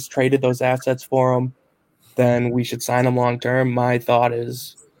if we just traded those assets for him, then we should sign him long-term. My thought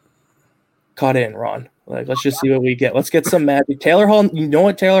is cut it and run. Like, let's just see what we get. Let's get some magic. Taylor Hall, you know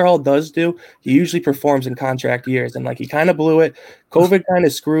what Taylor Hall does do? He usually performs in contract years, and like he kind of blew it. COVID kind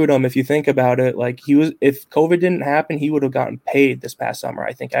of screwed him. If you think about it, like if COVID didn't happen, he would have gotten paid this past summer.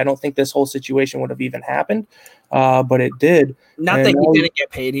 I don't think this whole situation would have even happened, but it did. Not that he didn't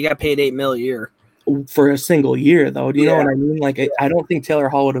get paid. He got paid $8 million a year for a single year, though. Do you know what I mean? Like, I don't think Taylor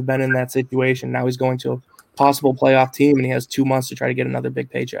Hall would have been in that situation. Now he's going to a possible playoff team, and he has 2 months to try to get another big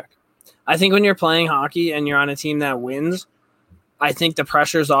paycheck. I think when you're playing hockey and you're on a team that wins, I think the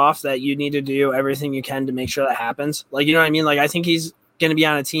pressure's off that you need to do everything you can to make sure that happens. Like, you know what I mean? Like, I think he's going to be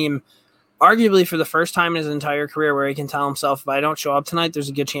on a team arguably for the first time in his entire career where he can tell himself, if I don't show up tonight, there's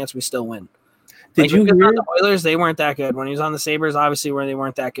a good chance we still win. Did you hear the Oilers? They weren't that good. When he was on the Sabres, obviously, where they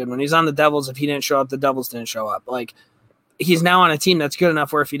weren't that good. When he was on the Devils, if he didn't show up, the Devils didn't show up. Like, he's now on a team that's good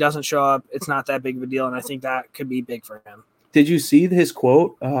enough where if he doesn't show up, it's not that big of a deal, and I think that could be big for him. Did you see his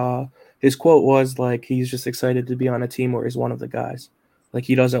quote? His quote was like he's just excited to be on a team where he's one of the guys. Like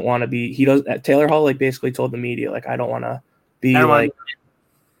he doesn't want to be. Taylor Hall like basically told the media like I don't want to be like.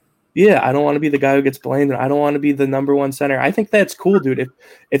 Yeah, I don't want to be the guy who gets blamed, and I don't want to be the number one center. I think that's cool, dude.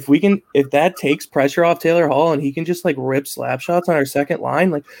 If that takes pressure off Taylor Hall and he can just like rip slap shots on our second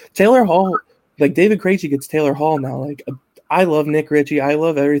line, like Taylor Hall, like David Krejci gets Taylor Hall now. Like I love Nick Ritchie. I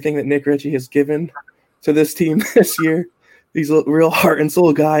love everything that Nick Ritchie has given to this team this year. He's a real heart and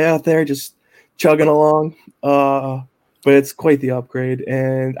soul guy out there, just chugging along. But it's quite the upgrade,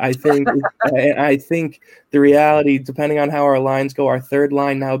 and I think the reality, depending on how our lines go, our third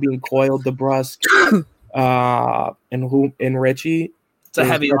line now being Coyle, DeBrusk, and Ritchie, it's a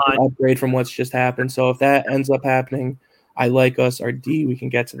heavy line upgrade from what's just happened. So if that ends up happening, I like us. Our D, we can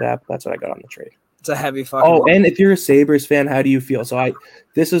get to that. But that's what I got on the trade. It's a heavy fucking. Oh, and if you're a Sabres fan, how do you feel? So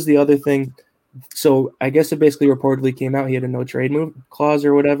this is the other thing. So I guess it basically reportedly came out he had a no trade move clause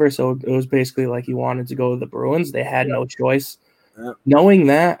or whatever. So it was basically like he wanted to go to the Bruins. They had no choice. Yeah. Knowing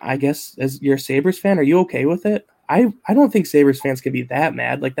that, I guess as you're a Sabres fan, are you okay with it? I don't think Sabres fans can be that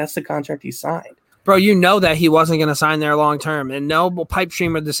mad. Like that's the contract he signed. Bro, you know that he wasn't going to sign there long term. And no pipe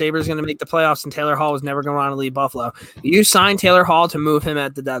dream of the Sabres going to make the playoffs and Taylor Hall was never going to want to leave Buffalo. You signed Taylor Hall to move him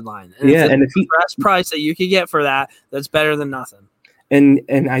at the deadline. And and if the best price that you could get for that, that's better than nothing. And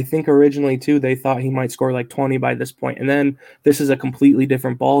I think originally, too, they thought he might score like 20 by this point. And then this is a completely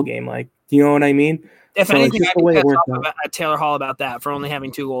different ball game. Like, do you know what I mean? If anything, I'd be pissed off at Taylor Hall about that for only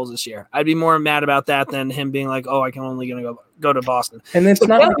having 2 goals this year. I'd be more mad about that than him being like, oh, I can only go to Boston. And it's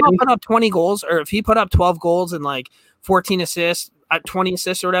not like put up 20 goals, or if he put up 12 goals and like 14 assists, 20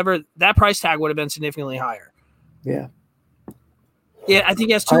 assists or whatever, that price tag would have been significantly higher. Yeah. Yeah, I think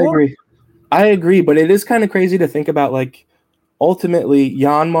he has 2 I agree, but it is kind of crazy to think about, like, ultimately,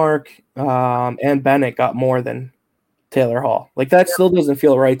 Janmark and Bennett got more than Taylor Hall. Like, that still doesn't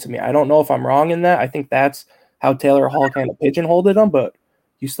feel right to me. I don't know if I'm wrong in that. I think that's how Taylor Hall kind of pigeonholed him, but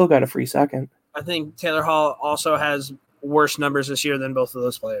you still got a free second. I think Taylor Hall also has worse numbers this year than both of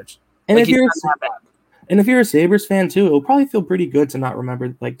those players. And like, if you're a Sabres fan, too, it'll probably feel pretty good to not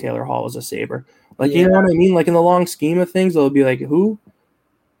remember, like, Taylor Hall as a Sabre. Like, you know what I mean? Like, in the long scheme of things, it'll be like, who?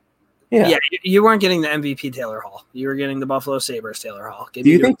 Yeah, you weren't getting the MVP Taylor Hall. You were getting the Buffalo Sabres Taylor Hall. Do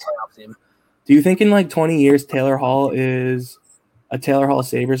you think in like 20 years Taylor Hall is a Taylor Hall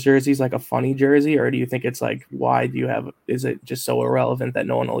Sabres jersey is like a funny jersey, or do you think it's like is it just so irrelevant that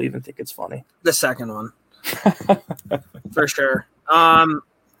no one will even think it's funny? The second one. For sure. I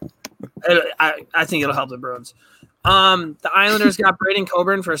think it'll help the Bruins. The Islanders got Braden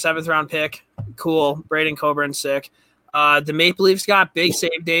Coburn for a 7th round pick. Cool. Braden Coburn, sick. The Maple Leafs got Big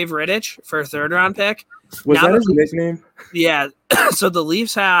Save Dave Rittich for a 3rd round pick. Was that his nickname? Yeah. So the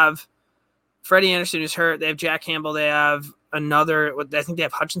Leafs have Freddie Anderson, who's hurt. They have Jack Campbell. They have another. I think they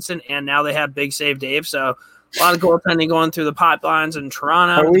have Hutchinson, and now they have Big Save Dave. So a lot of goaltending going through the pipelines in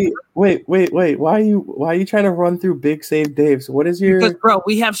Toronto. Wait. Why are you trying to run through Big Save Dave? So what is your? Because, bro,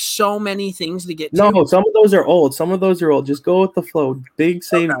 we have so many things to get to. No, some of those are old. Just go with the flow. Big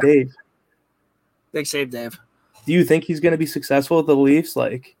Save Dave. Big Save Dave. Do you think he's going to be successful with the Leafs?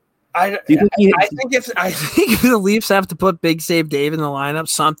 Like, I think if the Leafs have to put Big Save Dave in the lineup,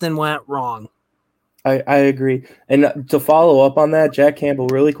 something went wrong. I agree. And to follow up on that, Jack Campbell,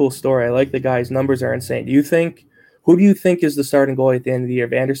 really cool story. I like the guy. His numbers are insane. Who do you think is the starting goalie at the end of the year?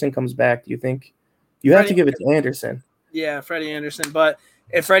 If Anderson comes back, do you think you have to give it to Anderson? Yeah, Freddie Anderson. But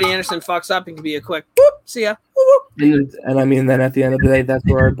if Freddie Anderson fucks up, it can be a quick whoop, see ya. Whoop. And I mean, then at the end of the day, that's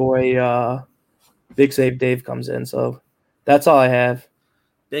where our boy Big Save Dave comes in. So that's all I have.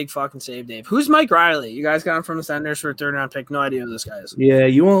 Big fucking Save Dave. Who's Mike Riley? You guys got him from the Senators for a 3rd round pick. No idea who this guy is. Yeah,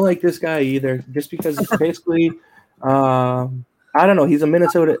 you won't like this guy either. Just because it's basically I don't know. He's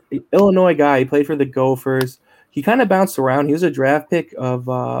a Illinois guy. He played for the Gophers. He kind of bounced around. He was a draft pick of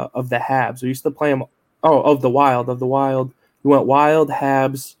the Habs. We used to play him. Oh, of the Wild. He went Wild,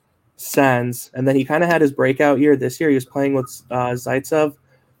 Habs, Sens, and then he kind of had his breakout year. This year he was playing with Zaitsev.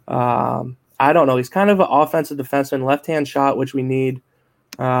 I don't know. He's kind of an offensive defenseman, left-hand shot, which we need.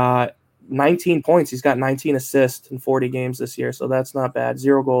 19 points. He's got 19 assists in 40 games this year, so that's not bad.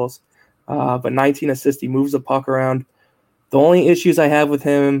 0 goals, but 19 assists. He moves the puck around. The only issues I have with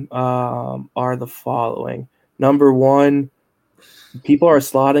him are the following. Number one, people are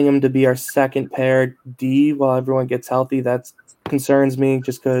slotting him to be our second pair D while everyone gets healthy. That concerns me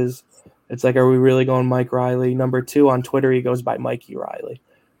just because it's like, are we really going Mike Riley? Number two, on Twitter, he goes by Mikey Riley.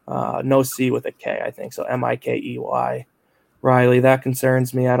 No C with a K, I think. So Mikey Riley. That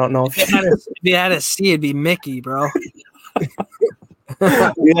concerns me. I don't know if he had a C, it'd be Mickey, bro.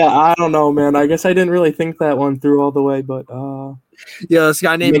 Yeah, I don't know, man. I guess I didn't really think that one through all the way, but yeah, this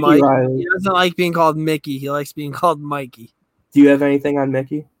guy named Mickey Mike. Riley. He doesn't like being called Mickey. He likes being called Mikey. Do you have anything on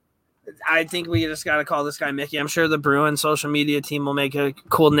Mickey? I think we just got to call this guy Mickey. I'm sure the Bruins social media team will make a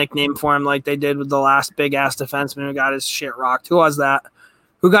cool nickname for him like they did with the last big-ass defenseman who got his shit rocked. Who was that?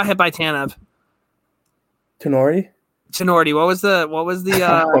 Who got hit by Tanev? Tenorti. What was the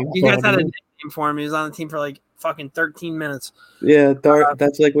you guys had a nickname for him. He was on the team for like fucking 13 minutes. Yeah,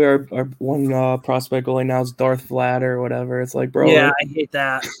 that's like where our one prospect goalie now is Darth Vlad or whatever. It's like, bro. Yeah, I hate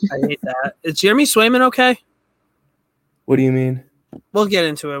that. Is Jeremy Swayman okay? What do you mean? We'll get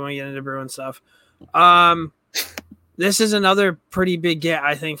into it when we get into Bruin stuff. This is another pretty big get,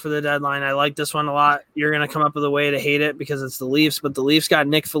 I think, for the deadline. I like this one a lot. You're going to come up with a way to hate it because it's the Leafs, but the Leafs got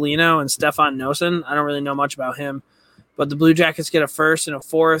Nick Foligno and Stefan Noesen. I don't really know much about him, but the Blue Jackets get a first and a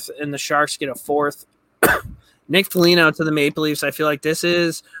fourth, and the Sharks get a fourth. Nick Foligno to the Maple Leafs. I feel like this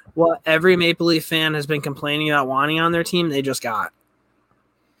is what every Maple Leaf fan has been complaining about wanting on their team. They just got.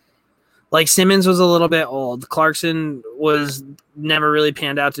 Like Simmons was a little bit old. Clarkson was never really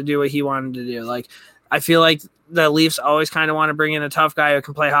panned out to do what he wanted to do. Like I feel like the Leafs always kind of want to bring in a tough guy who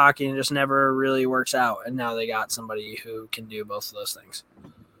can play hockey and it just never really works out. And now they got somebody who can do both of those things.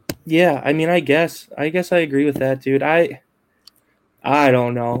 Yeah, I mean, I guess I agree with that, dude. I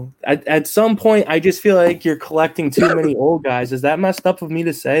don't know. At some point, I just feel like you're collecting too many old guys. Is that messed up of me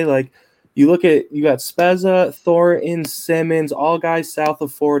to say? Like, you got Spezza, Thornton, Simmons, all guys south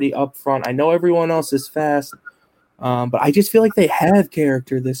of 40 up front. I know everyone else is fast, but I just feel like they have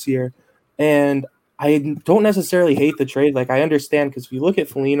character this year. And I don't necessarily hate the trade. Like, I understand because if you look at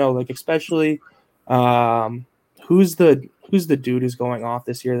Foligno, like especially who's the dude who's going off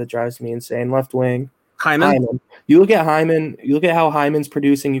this year that drives me insane? Left wing. Hyman. You look at Hyman. You look at how Hyman's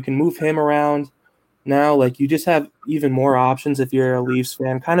producing. You can move him around now. Like you just have even more options if you're a Leafs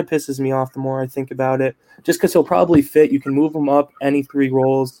fan. Kind of pisses me off the more I think about it. Just because he'll probably fit. You can move him up any 3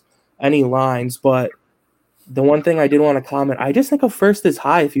 roles, any lines. But the one thing I did want to comment, I just think a first is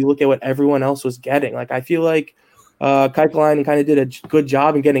high if you look at what everyone else was getting. Like I feel like Kekalainen kind of did a good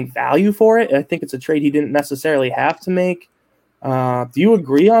job in getting value for it. I think it's a trade he didn't necessarily have to make. Do you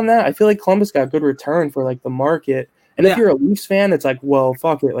agree on that? I feel like Columbus got good return for like the market. And if you're a Leafs fan, it's like, well,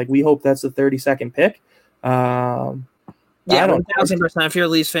 fuck it. Like we hope that's the 32nd pick. Yeah, 1,000%. If you're a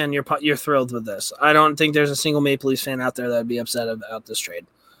Leafs fan, you're thrilled with this. I don't think there's a single Maple Leafs fan out there that would be upset about this trade.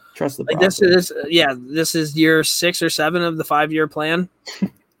 Trust the process. This is year 6 or 7 of the 5-year plan.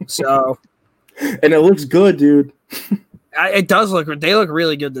 So, and it looks good, dude. It does look. They look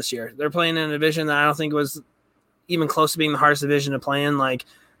really good this year. They're playing in a division that I don't think was even close to being the hardest division to play in. Like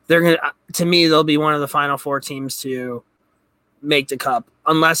to me, they'll be one of the final 4 teams to make the cup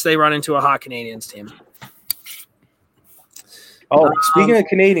unless they run into a hot Canadiens team. Oh, speaking of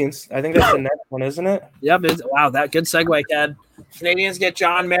Canadiens, I think that's the next one, isn't it? Yep. Wow, that good segue, Ted. Canadiens get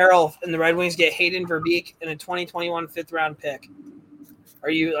John Merrill, and the Red Wings get Hayden Verbeek in a 2021 5th-round pick. Are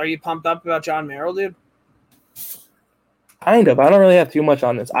you pumped up about John Merrill, dude? Kind of. I don't really have too much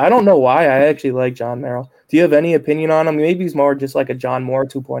on this. I don't know why I actually like John Merrill. Do you have any opinion on him? Maybe he's more just like a John Moore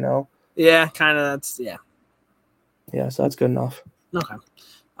 2.0. Yeah, kind of. Yeah, so that's good enough. Okay.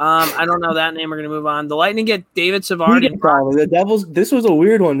 I don't know that name. We're going to move on. The Lightning get David Savard. The Devils, this was a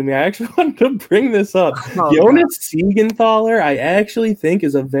weird one to me. I actually wanted to bring this up. Jonas Siegenthaler, I actually think,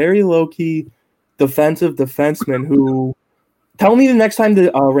 is a very low-key defensive defenseman who – tell me the next time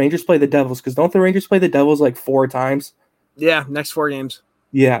the Rangers play the Devils, because don't the Rangers play the Devils like 4 times? Yeah, next 4 games.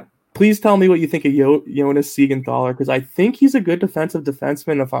 Yeah. Please tell me what you think of Jonas Siegenthaler, because I think he's a good defensive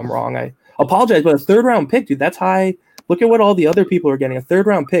defenseman. If I'm wrong, I apologize, but a 3rd-round pick, dude, that's high. Look at what all the other people are getting. A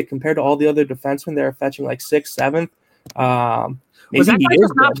 3rd-round pick compared to all the other defensemen that are fetching like 6th, 7th. Was Maybe that guy he is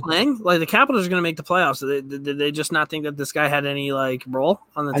just not good. playing? Like the Capitals are going to make the playoffs. Did they just not think that this guy had any like role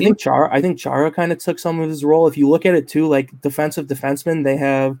on the team? I think Chara kind of took some of his role. If you look at it too, like defensive defensemen, they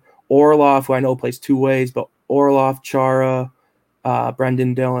have Orlov, who I know plays two ways, but Orlov, Chara,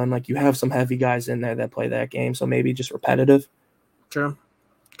 Brendan Dillon, like you have some heavy guys in there that play that game, so maybe just repetitive. True.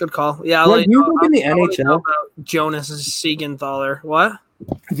 Good call. Yeah, Do you think in the NHL about Jonas Siegenthaler? What?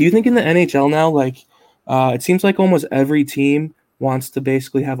 Do you think in the NHL now, like, it seems like almost every team wants to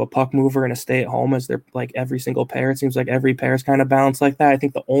basically have a puck mover and a stay at home as their like every single pair. It seems like every pair is kind of balanced like that. I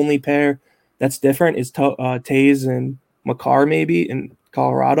think the only pair that's different is Taze and Makar maybe in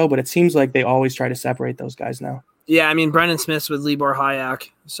Colorado, but it seems like they always try to separate those guys now. Yeah, I mean Brendan Smith's with Libor Hayek.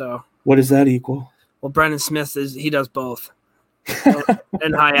 So what does that equal? Well, Brendan Smith he does both,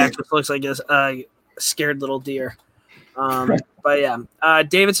 and Hayek just looks like a scared little deer. But yeah,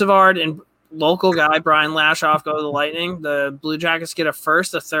 David Savard and local guy Brian Lashoff go to the Lightning. The Blue Jackets get a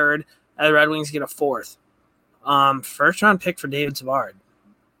first, a third, and the Red Wings get a fourth. First round pick for David Savard.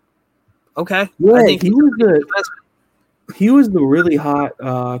 Okay, yeah, I think he was the really hot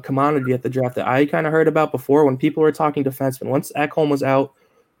commodity at the draft that I kind of heard about before when people were talking defensemen. Once Ekholm was out,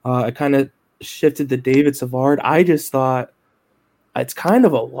 it kind of shifted to David Savard. I just thought it's kind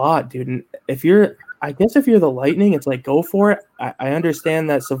of a lot, dude. And if you're the Lightning, it's like go for it. I understand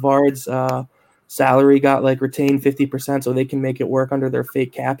that Savard's salary got like retained 50%, so they can make it work under their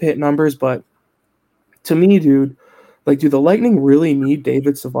fake cap hit numbers. But to me, dude, like, do the Lightning really need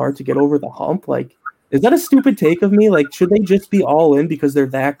David Savard to get over the hump? Like, is that a stupid take of me? Like, should they just be all in because they're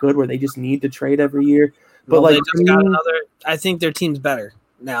that good where they just need to trade every year? But well, they just got another. I think their team's better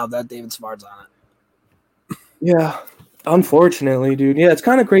now that David Savard's on it. Yeah. Unfortunately, dude. Yeah, it's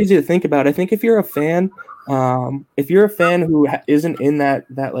kind of crazy to think about. I think if you're a fan who isn't in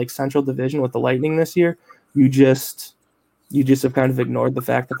that like central division with the Lightning this year, you just have kind of ignored the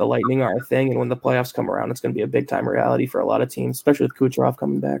fact that the Lightning are a thing, and when the playoffs come around, it's going to be a big time reality for a lot of teams, especially with Kucherov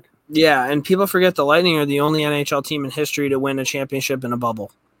coming back. Yeah, and people forget the Lightning are the only NHL team in history to win a championship in a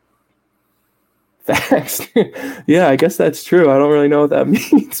bubble. Thanks. Yeah, I guess that's true. I don't really know what that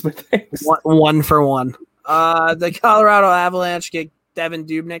means, but thanks. One for one. The Colorado Avalanche get Devin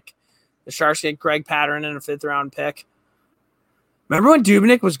Dubnyk. The Sharks get Greg Patterson in a 5th round pick. Remember when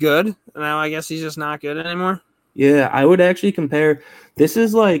Dubnyk was good? Now I guess he's just not good anymore. Yeah, I would actually compare. This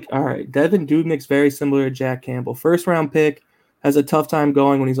is like, all right, Devin Dubnyk's very similar to Jack Campbell. 1st round pick, has a tough time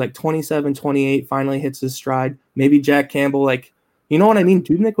going when he's like 27, 28, finally hits his stride. Maybe Jack Campbell, like, you know what I mean?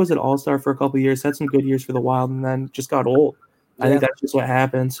 Dubnyk was an all-star for a couple of years, had some good years for the Wild, and then just got old. Yeah. I think that's just what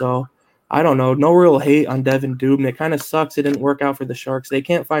happened. So I don't know. No real hate on Devin Dubnyk. Kind of sucks it didn't work out for the Sharks. They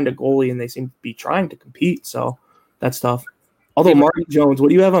can't find a goalie, and they seem to be trying to compete. So that's tough. Although Martin Jones, what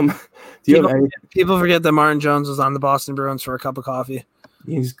do you have him? People forget that Martin Jones was on the Boston Bruins for a cup of coffee.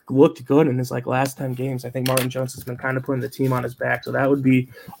 He's looked good in his like last 10 games. I think Martin Jones has been kind of putting the team on his back. So that would be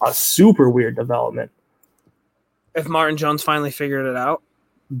a super weird development. If Martin Jones finally figured it out.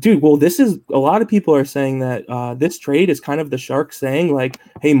 Dude, well, this is a lot of people are saying that this trade is kind of the Sharks saying like,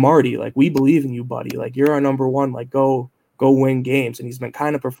 hey, Marty, like we believe in you, buddy. Like you're our number one, like go win games. And he's been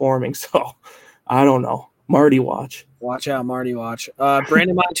kind of performing. So I don't know. Marty watch. Watch out, Marty watch.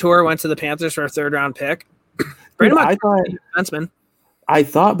 Brandon Montour went to the Panthers for a 3rd round pick. Brandon Montour, defenseman. I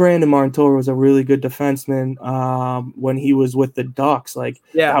thought Brandon Montour was a really good defenseman when he was with the Ducks. Like,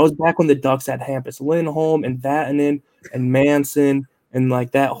 that was back when the Ducks had Hampus Lindholm and Vatanen and Manson and,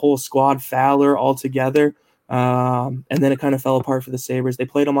 like, that whole squad, Fowler all together. And then it kind of fell apart for the Sabres. They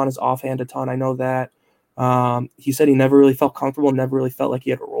played him on his offhand a ton. I know that. He said he never really felt comfortable, never really felt like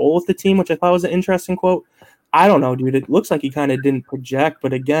he had a role with the team, which I thought was an interesting quote. I don't know, dude. It looks like he kind of didn't project,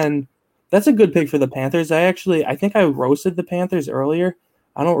 but again, that's a good pick for the Panthers. I think I roasted the Panthers earlier.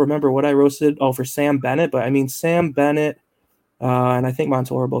 I don't remember what I roasted. Oh, for Sam Bennett. But, I mean, Sam Bennett and I think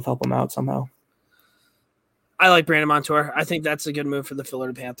Montour both help him out somehow. I like Brandon Montour. I think that's a good move for the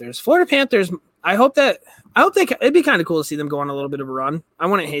Florida Panthers. Florida Panthers, it'd be kind of cool to see them go on a little bit of a run. I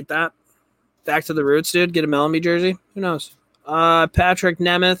wouldn't hate that. Back to the roots, dude. Get a Melanie jersey. Who knows? Patrick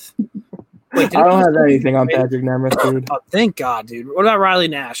Nemeth. Wait, I don't have anything on Patrick Nemeth, dude. Oh, thank God, dude. What about Riley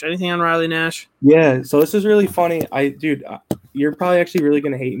Nash? Anything on Riley Nash? Yeah, so this is really funny. You're probably actually really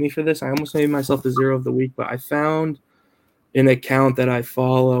going to hate me for this. I almost made myself the zero of the week, but I found an account that I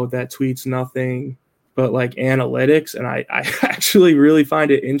follow that tweets nothing but like analytics, and I actually really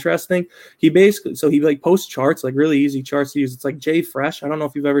find it interesting. He like posts charts, like really easy charts to use. It's like Jay Fresh. I don't know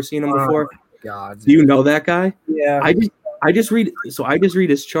if you've ever seen him before. Oh my God, dude. Do you know that guy? Yeah. I just read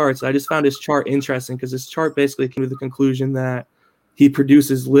his charts. I just found his chart interesting because his chart basically came to the conclusion that he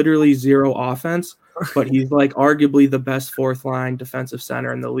produces literally zero offense. but he's like arguably the best fourth line defensive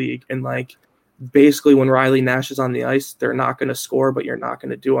center in the league. And like basically when Riley Nash is on the ice, they're not going to score, but you're not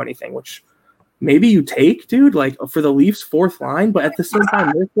going to do anything, which maybe you take, dude, like for the Leafs fourth line. But at the same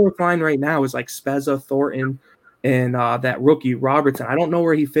time, their fourth line right now is like Spezza, Thornton, and that rookie Robertson. I don't know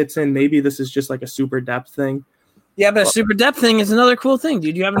where he fits in. Maybe this is just like a super depth thing. Yeah, but a super depth thing is another cool thing,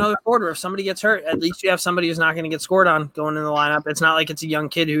 dude. You have another quarter. If somebody gets hurt, at least you have somebody who's not going to get scored on going in the lineup. It's not like it's a young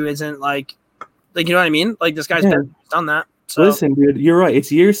kid who isn't like you know what I mean? Like this guy's done that. So. Listen, dude, you're right.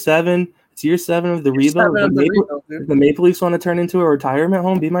 It's year 7. It's year 7 of the rebuild. If the Maple Leafs want to turn into a retirement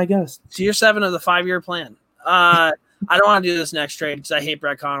home, be my guest. It's year 7 of the 5-year plan. I don't want to do this next trade because I hate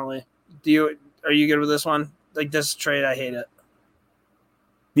Brett Connolly. Are you good with this one? Like this trade, I hate it.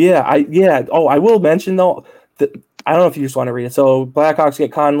 Yeah. Oh, I will mention though. I don't know if you just want to read it. So Blackhawks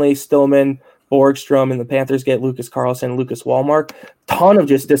get Conley, Stillman, Borgstrom, and the Panthers get Lucas Carlson, Lucas Wallmark. Ton of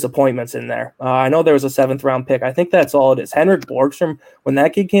just disappointments in there. I know there was a 7th-round pick. I think that's all it is. Henrik Borgstrom, when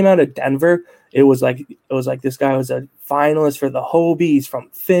that kid came out of Denver, it was like this guy was a finalist for the Hobies from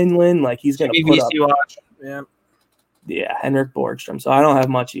Finland. Like he's going to put up. Watch. Yeah, Henrik Borgstrom. So I don't have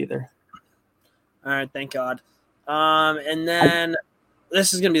much either. All right, thank God. And then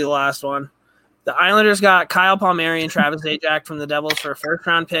this is going to be the last one. The Islanders got Kyle Palmieri and Travis Zajac from the Devils for a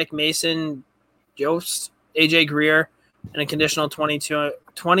 1st-round pick, Mason Jost, AJ Greer, and a conditional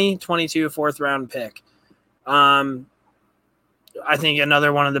 2022 4th-round pick. I think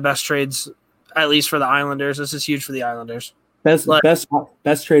another one of the best trades, at least for the Islanders. This is huge for the Islanders. Best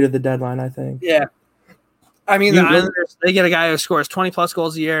trade of the deadline, I think. Yeah. I mean, the Islanders, they get a guy who scores 20-plus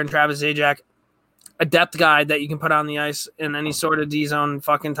goals a year, and Travis Zajac, a depth guy that you can put on the ice in any sort of D-zone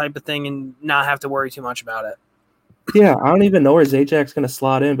fucking type of thing and not have to worry too much about it. Yeah, I don't even know where Zajak's going to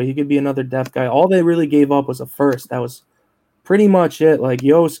slot in, but he could be another depth guy. All they really gave up was a 1st. That was pretty much it. Like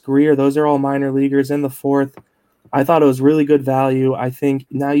Yost, Greer, those are all minor leaguers in the 4th. I thought it was really good value. I think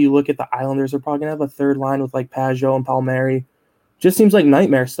now you look at the Islanders, they're probably going to have a 3rd line with like Pajot and Palmieri. Just seems like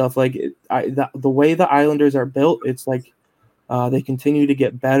nightmare stuff. Like the way the Islanders are built, it's like they continue to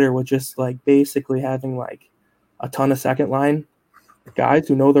get better with just like basically having like a ton of 2nd line guys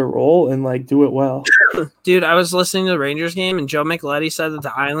who know their role and like do it well. Dude, I was listening to the Rangers game and Joe Micheletti said that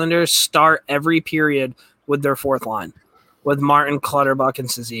the Islanders start every period with their 4th line with Martin, Clutterbuck, and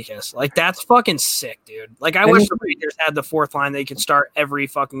Cizikas. Like that's fucking sick, dude. Like I wish the Rangers had the 4th line they could start every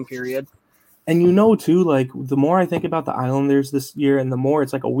fucking period. And you know too, like the more I think about the Islanders this year and the more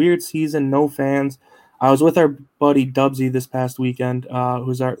it's like a weird season, no fans. I was with our buddy Dubsy this past weekend,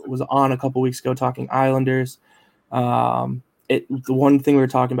 was on a couple weeks ago talking Islanders. The one thing we were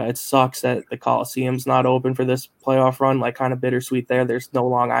talking about, it sucks that the Coliseum's not open for this playoff run. Like kind of bittersweet there. There's no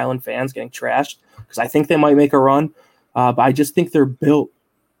Long Island fans getting trashed because I think they might make a run, but I just think they're built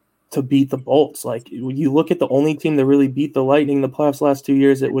to beat the Bolts. Like when you look at the only team that really beat the Lightning in the playoffs last 2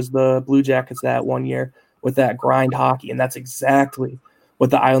 years, it was the Blue Jackets that one year with that grind hockey, and that's exactly what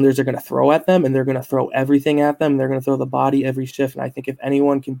the Islanders are going to throw at them, and they're going to throw everything at them. They're going to throw the body every shift, and I think if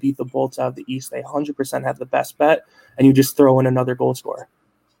anyone can beat the Bolts out of the East, they 100% have the best bet, and you just throw in another goal scorer.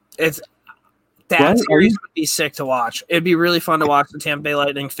 That series would be sick to watch. It'd be really fun to watch the Tampa Bay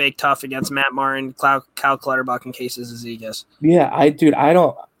Lightning fake tough against Matt Martin, Kyle Clutterbuck, and Casey Cizikas. Yeah,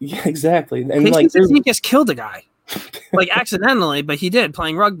 exactly. And Casey Cizikas killed a guy, like accidentally, but he did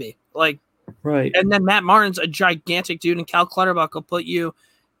playing rugby. Like, right. And then Matt Martin's a gigantic dude, and Cal Clutterbuck will put you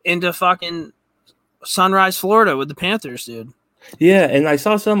into fucking Sunrise, Florida with the Panthers, dude. Yeah, and I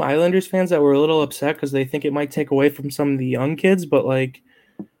saw some Islanders fans that were a little upset because they think it might take away from some of the young kids, but like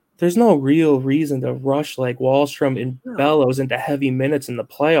there's no real reason to rush like Wallstrom and Bellows into heavy minutes in the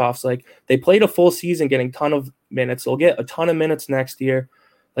playoffs. Like they played a full season getting a ton of minutes. They'll get a ton of minutes next year.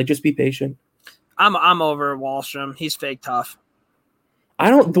 Like just be patient. I'm over Wallstrom. He's fake tough.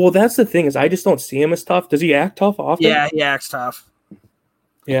 That's the thing is I just don't see him as tough. Does he act tough often? Yeah, he acts tough.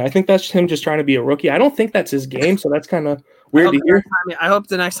 Yeah, I think that's him just trying to be a rookie. I don't think that's his game, so that's kind of weird to hear. I hope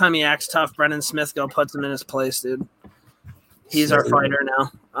the next time he acts tough, Brendan Smith puts him in his place, dude. He's our fighter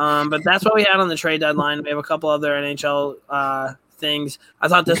now. But that's what we had on the trade deadline. We have a couple other NHL things. I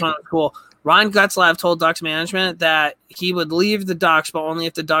thought this one was cool. Ryan Getzlaf told Ducks management that he would leave the Ducks, but only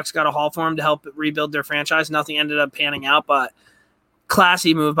if the Ducks got a haul for him to help rebuild their franchise. Nothing ended up panning out, but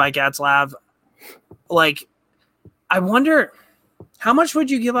classy move by Getzlaf. Like, I wonder how much would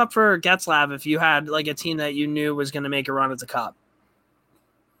you give up for Getzlaf if you had like a team that you knew was going to make a run at the Cup?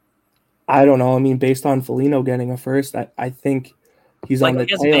 I don't know. I mean, based on Foligno getting a first, I think he's like, on the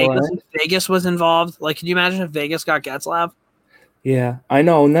tail end. Vegas was involved. Like, can you imagine if Vegas got Getzlaf? Yeah, I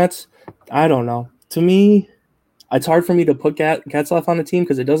know, and I don't know. To me, it's hard for me to put Getzlaf on the team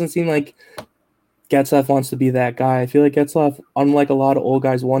because it doesn't seem like Getzlaf wants to be that guy. I feel like Getzlaf, unlike a lot of old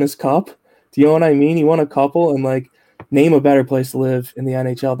guys, won his cup. Do you know what I mean? He won a couple, and like, name a better place to live in the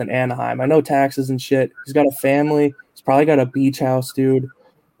NHL than Anaheim. I know taxes and shit. He's got a family. He's probably got a beach house, dude.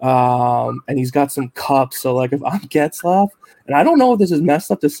 And he's got some cups. So like, if I'm Getzlaf, and I don't know if this is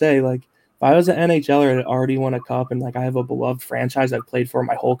messed up to say, like, if I was an NHLer that already won a cup and like I have a beloved franchise I've played for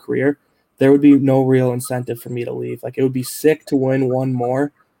my whole career, there would be no real incentive for me to leave. Like, it would be sick to win one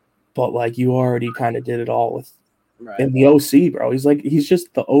more, but like, you already kind of did it all with in the OC, bro. He's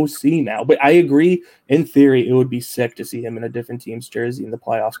just the OC now. But I agree, in theory, it would be sick to see him in a different team's jersey in the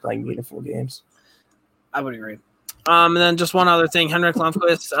playoffs playing meaningful games. I would agree. And then just one other thing, Henrik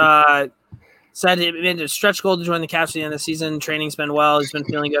Lundqvist said he made a stretch goal to join the Caps at the end of the season. Training's been well. He's been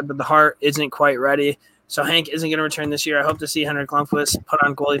feeling good, but the heart isn't quite ready. So Hank isn't going to return this year. I hope to see Henrik Lundqvist put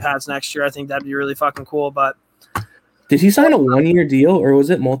on goalie pads next year. I think that'd be really fucking cool. But did he sign a 1-year deal or was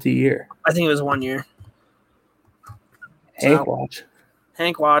it multi-year? I think it was 1 year. Hank watch.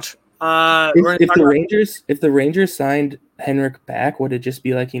 Hank watch. If the Rangers signed Henrik back, would it just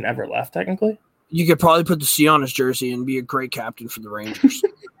be like he never left technically? You could probably put the C on his jersey and be a great captain for the Rangers.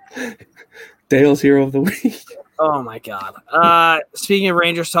 Dale's hero of the week. Oh my God. Speaking of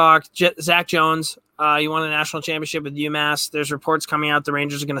Rangers talk, Zach Jones, he won a national championship with UMass. There's reports coming out the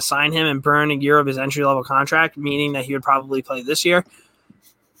Rangers are going to sign him and burn a year of his entry-level contract, meaning that he would probably play this year.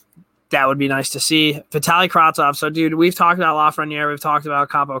 That would be nice to see. Vitaly Kravtsov. So, dude, we've talked about Lafreniere. We've talked about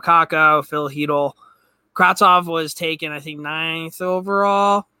Capo Caco, Phil Hedl. Kravtsov was taken, I think, 9th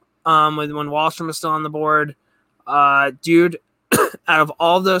overall when Wallstrom was still on the board. Dude, out of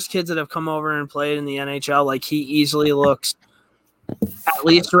all of those kids that have come over and played in the NHL, like, he easily looks, at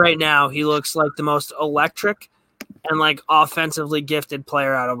least right now, he looks like the most electric and, like, offensively gifted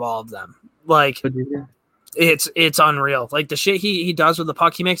player out of all of them. Like, it's unreal. Like, the shit he does with the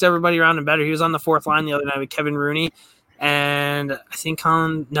puck, he makes everybody around him better. He was on the fourth line the other night with Kevin Rooney, and I think he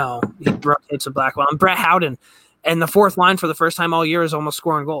rotates with Blackwell and Brett Howden. And the fourth line for the first time all year is almost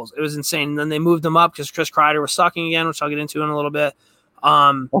scoring goals. It was insane. And then they moved them up because Chris Kreider was sucking again, which I'll get into in a little bit.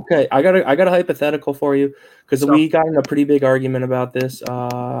 Okay, I got a hypothetical for you because we got in a pretty big argument about this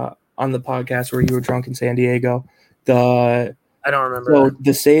on the podcast where you were drunk in San Diego. I don't remember.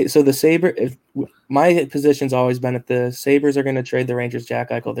 So the Sabre. My position's always been if the Sabres are going to trade the Rangers Jack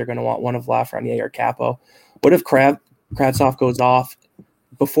Eichel, they're going to want one of Lafreniere or Capo. What if Kravtsov goes off?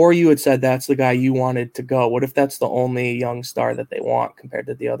 Before you had said that's the guy you wanted to go. What if that's the only young star that they want compared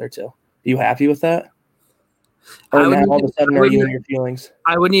to the other two? Are you happy with that? Or now all of a sudden are you in your feelings?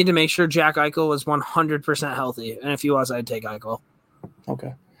 I would need to make sure Jack Eichel was 100% healthy. And if he was, I'd take Eichel.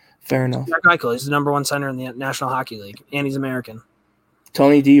 Okay. Fair enough. Jack Eichel, he's the number one center in the National Hockey League, and he's American.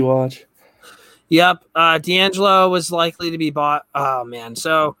 Tony D, watch. Yep. D'Angelo was likely to be bought. Oh, man.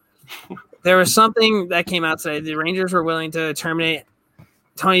 So there was something that came out today. The Rangers were willing to terminate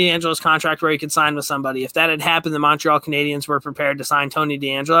Tony DeAngelo's contract where he could sign with somebody. If that had happened, the Montreal Canadiens were prepared to sign Tony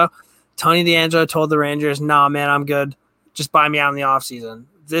DeAngelo. Tony DeAngelo told the Rangers, nah, man, I'm good. Just buy me out in the offseason.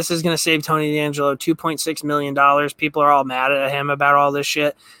 This is going to save Tony DeAngelo $2.6 million. People are all mad at him about all this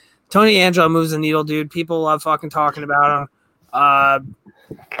shit. Tony DeAngelo moves the needle, dude. People love fucking talking about him. I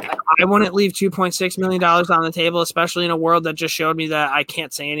wouldn't leave $2.6 million on the table, especially in a world that just showed me that I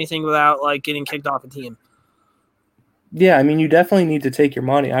can't say anything without like getting kicked off a team. Yeah, I mean, you definitely need to take your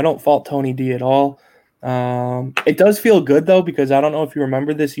money. I don't fault Tony D at all. It does feel good, though, because I don't know if you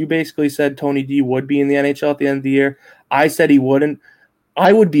remember this. You basically said Tony D would be in the NHL at the end of the year. I said he wouldn't.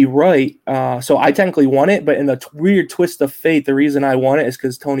 I would be right. So I technically won it, but in a weird twist of fate, the reason I won it is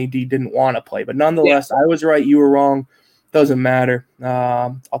because Tony D didn't want to play. But nonetheless, I was right. You were wrong. Doesn't matter.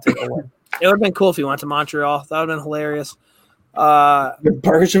 I'll take a win. It would have been cool if he went to Montreal. That would have been hilarious. The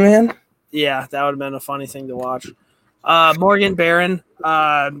Bergman? Yeah, that would have been a funny thing to watch. Morgan Barron.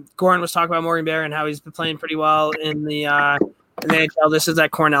 Goran was talking about Morgan Barron, how he's been playing pretty well in the NHL. This is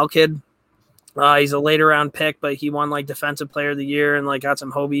that Cornell kid. He's a later round pick, but he won like defensive player of the year and like got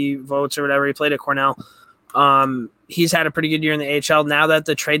some Hobie votes or whatever. He played at Cornell. He's had a pretty good year in the AHL. Now that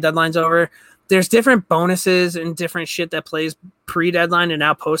the trade deadline's over, there's different bonuses and different shit that plays pre-deadline and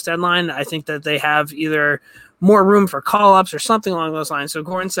now post-deadline. I think that they have either more room for call-ups or something along those lines. So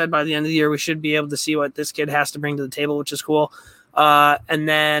Gordon said by the end of the year, we should be able to see what this kid has to bring to the table, which is cool. And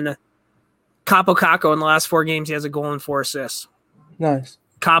then Capo Caco in the last 4 games, he has a goal and 4 assists. Nice.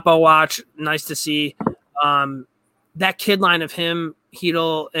 Capo watch, nice to see. That kid line of him,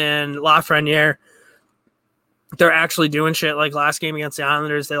 Hedl, and Lafreniere, they're actually doing shit. Like last game against the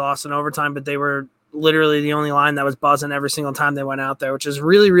Islanders, they lost in overtime, but they were literally the only line that was buzzing every single time they went out there, which is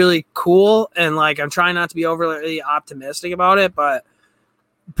really, really cool. And like, I'm trying not to be overly optimistic about it, but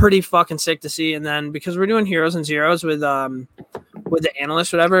pretty fucking sick to see. And then because we're doing heroes and zeros with the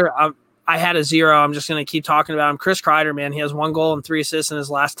analyst, whatever, I had a zero. I'm just going to keep talking about him. Chris Kreider, man, he has 1 goal and 3 assists in his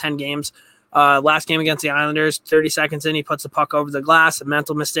last 10 games. Last game against the Islanders, 30 seconds in, he puts the puck over the glass, a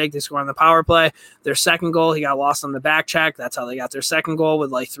mental mistake. They score on the power play. Their second goal, he got lost on the back check. That's how they got their second goal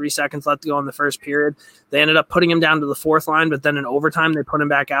with like 3 seconds left to go in the first period. They ended up putting him down to the 4th line, but then in overtime, they put him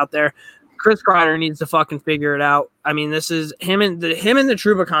back out there. Chris Kreider needs to fucking figure it out. I mean, this is him and the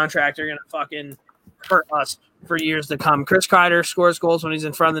Trouba contract are going to fucking hurt us for years to come. Chris Kreider scores goals when he's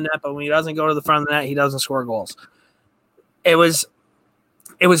in front of the net, but when he doesn't go to the front of the net, he doesn't score goals. It was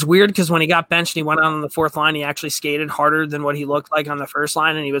weird because when he got benched and he went out on the 4th line, he actually skated harder than what he looked like on the first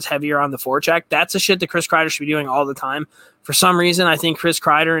line, and he was heavier on the forecheck. That's the shit that Chris Kreider should be doing all the time. For some reason, I think Chris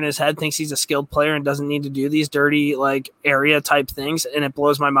Kreider in his head thinks he's a skilled player and doesn't need to do these dirty like area type things, and it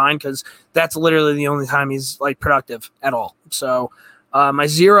blows my mind because that's literally the only time he's like productive at all. So my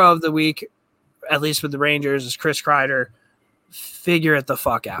zero of the week, at least with the Rangers, is Chris Kreider. Figure it the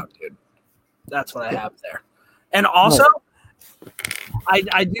fuck out, dude. That's what I have there. And also,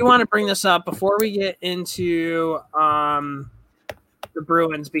 I do want to bring this up before we get into the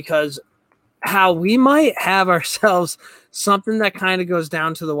Bruins, because how we might have ourselves something that kind of goes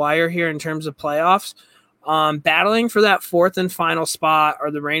down to the wire here in terms of playoffs. Battling for that 4th and final spot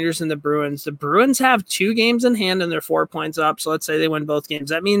are the Rangers and the Bruins. The Bruins have 2 games in hand and they're 4 points up. So let's say they win both games.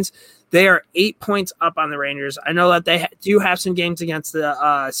 That means they are 8 points up on the Rangers. I know that they do have some games against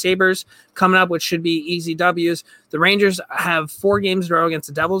the Sabres coming up, which should be easy W's. The Rangers have 4 games in a row against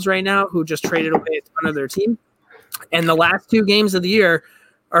the Devils right now, who just traded away a ton of their team. And the last 2 games of the year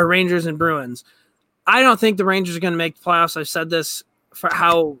are Rangers and Bruins. I don't think the Rangers are going to make the playoffs. I've said this for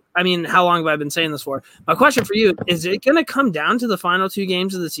how long have I been saying this for? My question for you, is it going to come down to the final 2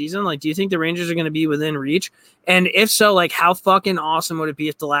 games of the season? Like, do you think the Rangers are going to be within reach? And if so, like, how fucking awesome would it be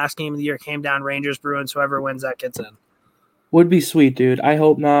if the last game of the year came down Rangers, Bruins, whoever wins that gets in? Would be sweet, dude. I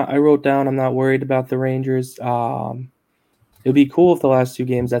hope not. I wrote down I'm not worried about the Rangers. It would be cool if the last 2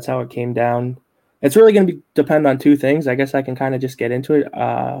 games, that's how it came down. It's really going to depend on 2 things. I guess I can kind of just get into it.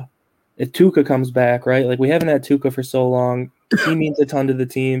 If Tuukka comes back, right? Like, we haven't had Tuukka for so long. He means a ton to the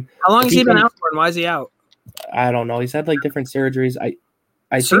team. How long has he been out for, and why is he out? I don't know. He's had like different surgeries.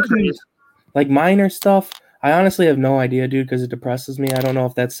 I think he's like minor stuff. I honestly have no idea, dude, because it depresses me. I don't know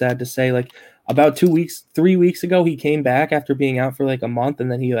if that's sad to say. Like about 3 weeks ago, he came back after being out for like a month,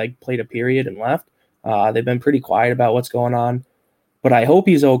 and then he like played a period and left. They've been pretty quiet about what's going on, but I hope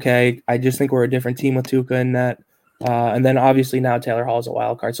he's okay. I just think we're a different team with Tuukka in that. And then obviously now Taylor Hall is a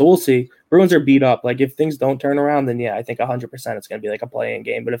wild card. So we'll see. Bruins are beat up. Like if things don't turn around, then yeah, I think 100% it's going to be like a play-in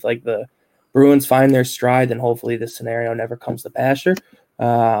game. But if like the Bruins find their stride, then hopefully this scenario never comes to pasture.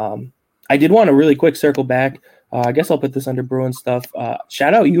 I did want to really quick circle back. I guess I'll put this under Bruins stuff.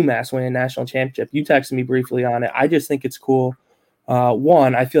 Shout out UMass winning a national championship. You texted me briefly on it. I just think it's cool.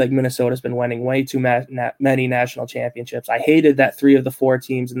 One, I feel like Minnesota's been winning way too many national championships. I hated that 3 of the 4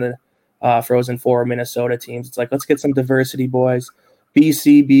 teams in the Frozen Four Minnesota teams. It's like, let's get some diversity, boys.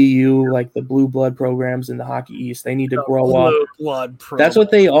 BC, BU, like the blue blood programs in the Hockey East, they need to grow up. Blood That's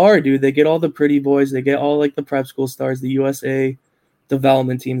what they are, dude. They get all the pretty boys. They get all like the prep school stars, the USA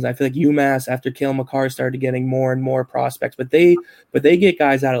development teams. I feel like UMass, after Cale Makar, started getting more and more prospects, but they get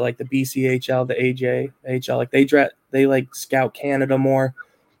guys out of like the BCHL, the AJHL. Like they like scout Canada more.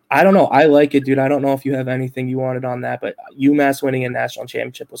 I don't know. I like it, dude. I don't know if you have anything you wanted on that, but UMass winning a national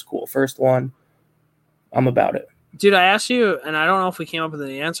championship was cool. First one. I'm about it. Dude, I asked you, and I don't know if we came up with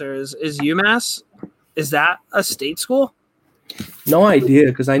the answer. Is UMass, is that a state school? No idea,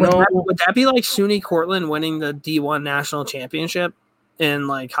 because I know. Would that be like SUNY Cortland winning the D1 national championship in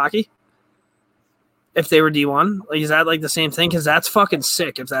like hockey? If they were D1? Like, is that like the same thing? Because that's fucking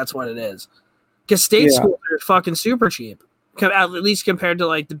sick if that's what it is. Because state schools are fucking super cheap. At least compared to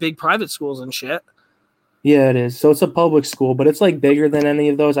like the big private schools and shit. Yeah, it is. So it's a public school, but it's like bigger than any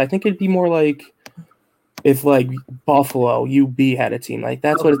of those. I think it'd be more like if like Buffalo, UB had a team. Like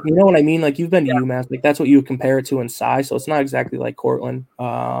that's what you know what I mean? Like you've been to UMass. Like that's what you would compare it to in size. So it's not exactly like Cortland.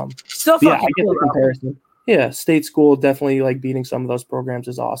 Still yeah, I get the comparison. Yeah, state school definitely like beating some of those programs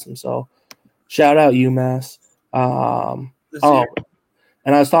is awesome. So shout out UMass.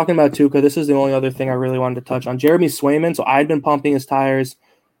 And I was talking about Tuukka. This is the only other thing I really wanted to touch on. Jeremy Swayman. So I'd been pumping his tires.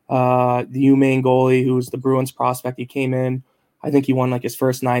 The UMaine goalie, who's the Bruins prospect, he came in. I think he won like his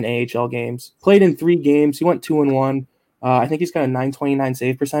first 9 AHL games. Played in 3 games. He went 2-1. I think he's got a .929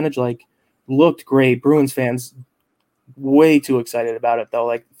 save percentage. Like, looked great. Bruins fans way too excited about it though.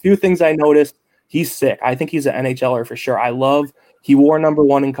 Like, few things I noticed. He's sick. I think he's an NHLer for sure. He wore number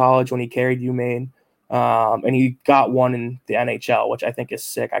 1 in college when he carried UMaine. And he got one in the NHL, which I think is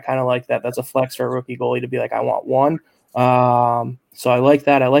sick. I kind of like that. That's a flex for a rookie goalie to be like, I want one. So I like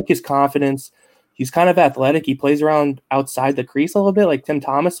that. I like his confidence. He's kind of athletic. He plays around outside the crease a little bit like Tim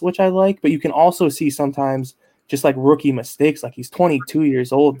Thomas, which I like. But you can also see sometimes just like rookie mistakes. Like he's 22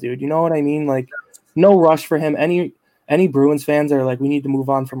 years old, dude. You know what I mean? Like no rush for him. Any Bruins fans are like, we need to move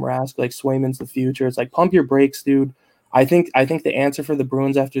on from Rask. Like Swayman's the future. It's like pump your brakes, dude. I think the answer for the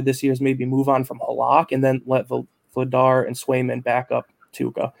Bruins after this year is maybe move on from Halak and then let Vladar and Swayman back up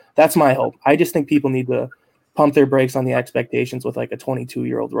Tuukka. That's my hope. I just think people need to pump their brakes on the expectations with like a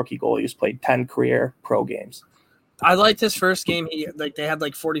 22-year-old rookie goalie who's played 10 career pro games. I liked his first game. They had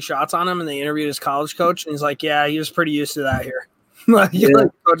like 40 shots on him, and they interviewed his college coach, and he's like, "Yeah, he was pretty used to that here."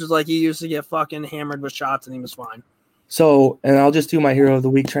 The coach is like, he used to get fucking hammered with shots, and he was fine. So, and I'll just do my hero of the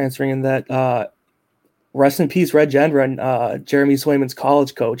week, transferring in that. Rest in peace, Red Gendron. Jeremy Swayman's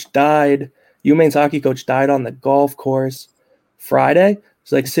college coach died. UMain's hockey coach died on the golf course Friday.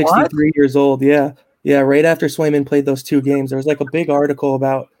 He's like 63 years old. Yeah. Right after Swayman played those 2 games, there was like a big article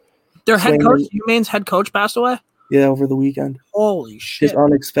about their head coach. UMain's head coach passed away. Yeah, over the weekend. Holy shit! Just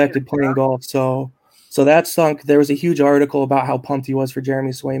unexpected playing golf. So that stunk. There was a huge article about how pumped he was for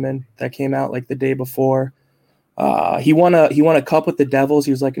Jeremy Swayman that came out like the day before. He won a cup with the Devils.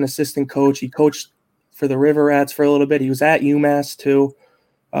 He was like an assistant coach. He coached for the River Rats for a little bit. He was at UMass too.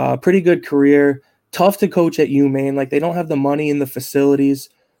 Pretty good career. Tough to coach at UMaine. Like they don't have the money and the facilities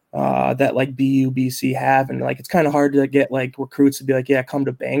that like BU, BC have, and like it's kind of hard to get like recruits to be like, yeah, come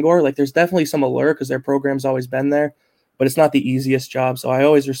to Bangor. Like there's definitely some allure because their program's always been there, but it's not the easiest job. So I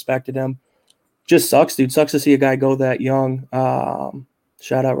always respected him. Just sucks, dude. Sucks to see a guy go that young.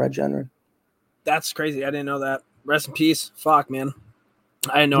 Shout out Red Gendron. That's crazy. I didn't know that. Rest in peace. Fuck, man.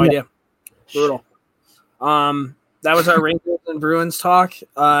 I had no idea. Brutal. That was our Rangers and Bruins talk.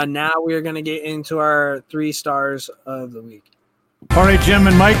 Now we're going to get into our 3 stars of the week. All right, Jim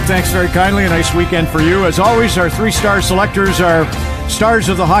and Mike, thanks very kindly. A nice weekend for you. As always, our 3-star selectors are stars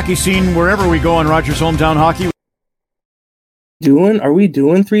of the hockey scene wherever we go on Rogers Hometown Hockey. Are we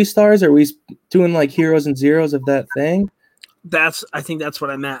doing 3 stars? Are we doing like heroes and zeros of that thing? I think that's what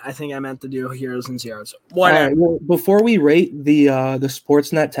I meant. I think I meant to do heroes and zeros. Right, well, before we rate the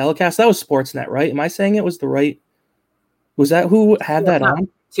Sportsnet telecast, that was Sportsnet, right? Am I saying it was the right? Was that who had that on?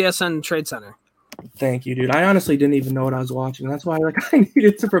 TSN Trade Center. Thank you, dude. I honestly didn't even know what I was watching. That's why I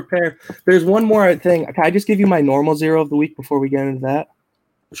needed to prepare. There's one more thing. Can I just give you my normal zero of the week before we get into that?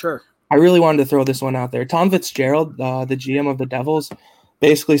 Sure. I really wanted to throw this one out there. Tom Fitzgerald, the GM of the Devils,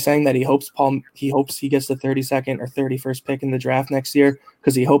 basically saying that he hopes he gets the 32nd or 31st pick in the draft next year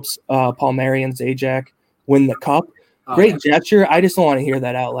because he hopes Palmieri and Zajac win the cup. Great gesture. I just don't want to hear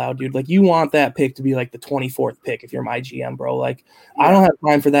that out loud, dude. Like, you want that pick to be like the 24th pick if you're my GM, bro. Like, yeah. I don't have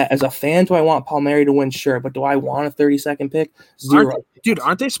time for that. As a fan, do I want Palmieri to win? Sure. But do I want a 32nd pick? Zero.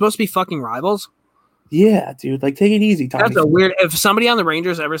 Aren't they supposed to be fucking rivals? Yeah, dude. Like, take it easy, Tommy. That's a weird. If somebody on the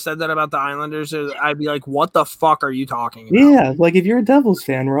Rangers ever said that about the Islanders, I'd be like, "What the fuck are you talking about?" Yeah, like if you're a Devils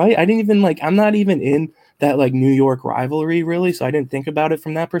fan, right? I'm not even in that like New York rivalry really, so I didn't think about it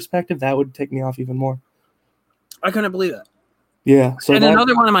from that perspective. That would take me off even more. I couldn't believe it. Yeah. So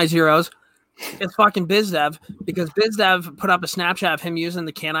another one of my zeros is fucking BizDev, because BizDev put up a Snapchat of him using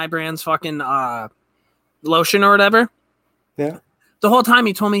the Can I Brands fucking lotion or whatever. Yeah. The whole time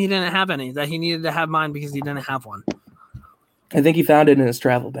he told me he didn't have any, that he needed to have mine because he didn't have one. I think he found it in his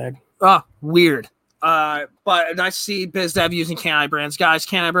travel bag. Oh, weird. But I see BizDev using Can I Brands. Guys,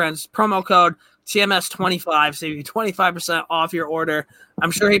 Can I Brands, promo code TMS25, save you 25% off your order.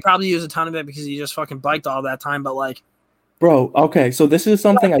 I'm sure he probably used a ton of it because he just fucking biked all that time, but like... Bro, okay, so this is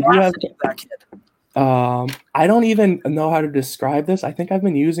something I do have... That kid. I don't even know how to describe this. I think I've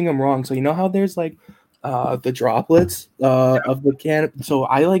been using them wrong. So you know how there's like the droplets of the can? So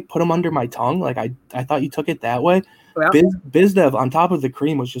I like put them under my tongue. Like I thought you took it that way. Yeah. BizDev on top of the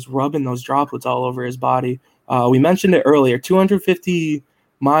cream was just rubbing those droplets all over his body. We mentioned it earlier,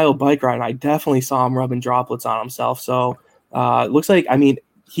 250-mile bike ride. And I definitely saw him rubbing droplets on himself. So it looks like,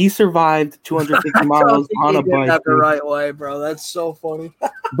 he survived 250 miles on a bike. That the right way, bro. That's so funny.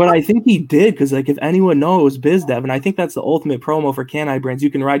 But I think he did, because like if anyone knows, it was BizDev, and I think that's the ultimate promo for Can I Brands. You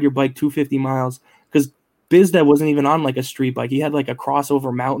can ride your bike 250 miles, because BizDev wasn't even on like a street bike. He had like a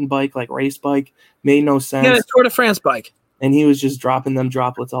crossover mountain bike, like race bike. Made no sense. Yeah, a Tour de France bike. And he was just dropping them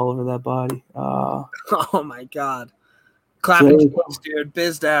droplets all over that body. Oh my god. Clapping cheeks, dude.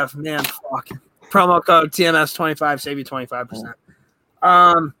 BizDev, man, fuck. Promo code TMS25, save you 25%.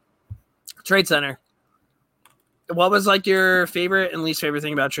 Trade Center. What was like your favorite and least favorite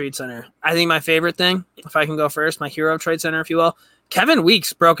thing about Trade Center? I think my favorite thing, if I can go first, my hero of Trade Center, if you will, Kevin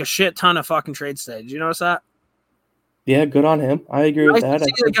Weeks broke a shit ton of fucking trades today. Did you notice that? Yeah, good on him. I agree with that.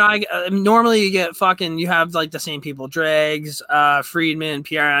 The guy, normally you get you have like the same people, Dregs, Friedman,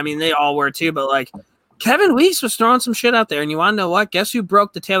 Pierre. I mean, they all were too, but like Kevin Weeks was throwing some shit out there. And you want to know what? Guess who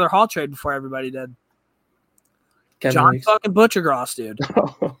broke the Taylor Hall trade before everybody did? John fucking Butchergross, dude.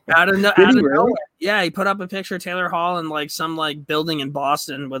 out of nowhere. Yeah, he put up a picture of Taylor Hall in like some like building in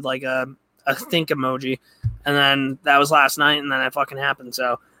Boston with like a think emoji. And then that was last night, and then it fucking happened.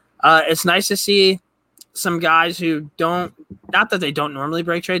 So it's nice to see some guys who not that they don't normally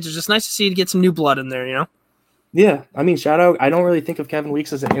break trades. It's just nice to see to get some new blood in there, you know? Yeah. I mean, shout out. I don't really think of Kevin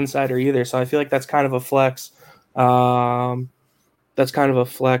Weeks as an insider either. So I feel like that's kind of a flex. That's kind of a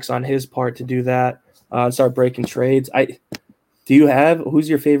flex on his part to do that. Start breaking trades. Who's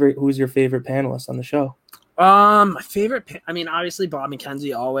your favorite panelist on the show? My favorite, obviously Bob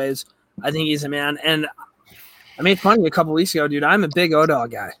McKenzie always. I think he's a man. And I made fun of you a couple weeks ago, dude. I'm a big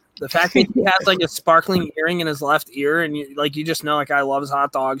O-Dog guy. The fact that he has like a sparkling earring in his left ear, and you just know like I loves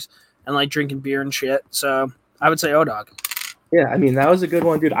hot dogs and like drinking beer and shit. So I would say O-Dog. Yeah, I mean, that was a good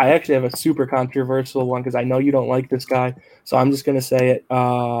one, dude. I actually have a super controversial one because I know you don't like this guy, so I'm just gonna say it.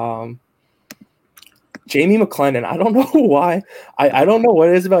 Jamie McLennan. I don't know why. I don't know what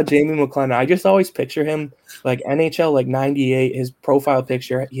it is about Jamie McLennan. I just always picture him like NHL, like '98. His profile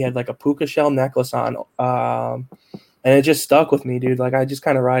picture, he had like a puka shell necklace on, and it just stuck with me, dude. Like I just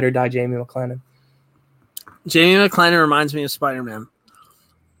kind of ride or die Jamie McLennan. Jamie McLennan reminds me of Spider-Man.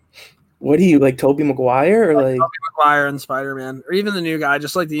 What do you like, Tobey Maguire or like Tobey Maguire and Spider-Man, or even the new guy,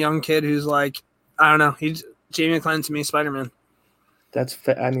 just like the young kid who's like, I don't know. He's Jamie McLennan to me, Spider-Man. That's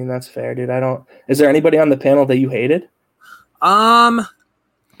fair, dude. Is there anybody on the panel that you hated?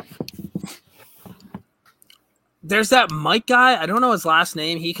 There's that Mike guy. I don't know his last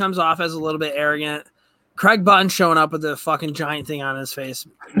name. He comes off as a little bit arrogant. Craig Button showing up with the fucking giant thing on his face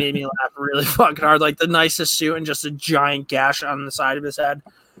made me laugh really fucking hard. Like the nicest suit and just a giant gash on the side of his head.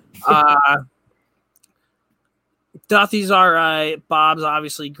 Duffy's all right. Bob's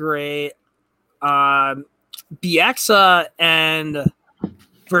obviously great. Bieksa and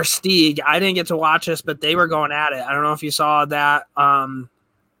Versteeg, I didn't get to watch this, but they were going at it. I don't know if you saw that on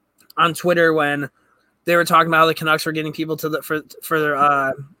Twitter when they were talking about how the Canucks were getting people to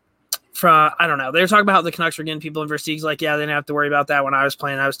I don't know. They were talking about how the Canucks were getting people, and Versteeg's like, yeah, they didn't have to worry about that when I was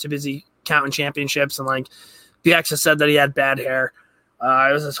playing. I was too busy counting championships, and like Bieksa said that he had bad hair.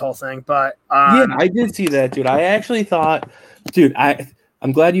 It was this whole thing, but yeah, I did see that, dude. I actually thought, dude,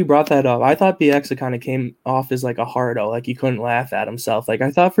 I'm glad you brought that up. I thought Bieksa kind of came off as like a hardo, like he couldn't laugh at himself. Like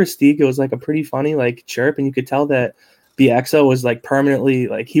I thought for Stieg, it was like a pretty funny like chirp, and you could tell that Bieksa was like permanently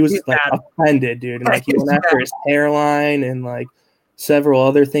like he was like offended, dude, and like he went after his hairline and like several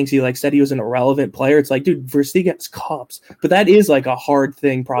other things. He like said he was an irrelevant player. It's like, dude, Versteeg gets cups, but that is like a hard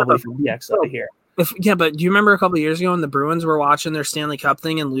thing probably for Bieksa to hear. Yeah, but do you remember a couple of years ago when the Bruins were watching their Stanley Cup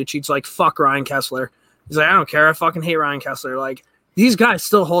thing and Lucic's like, fuck Ryan Kessler? He's like, I don't care. I fucking hate Ryan Kessler. Like, these guys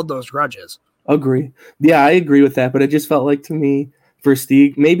still hold those grudges. Agree. Yeah, I agree with that, but it just felt like to me,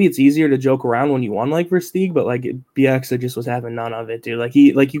 Versteeg, maybe it's easier to joke around when you won like Versteeg, but like Bieksa just was having none of it, dude. Like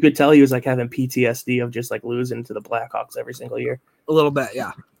you could tell he was like having PTSD of just like losing to the Blackhawks every single year. A little bit,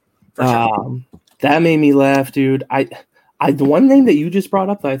 yeah. For sure. That made me laugh, dude. The one name that you just brought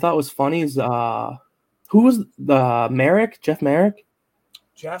up that I thought was funny is who was the Merrick? Jeff Merrick?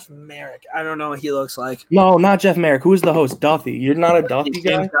 Jeff Merrick. I don't know what he looks like. No, not Jeff Merrick. Who was the host? Duffy. You're not a Duffy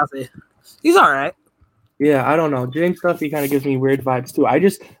guy? James Duffy. He's all right. Yeah, I don't know. James Duffy kind of gives me weird vibes too. I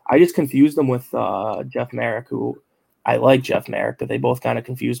just confused them with Jeff Merrick, who I like Jeff Merrick, but they both kind of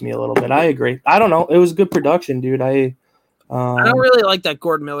confused me a little bit. I agree. I don't know. It was good production, dude. I don't really like that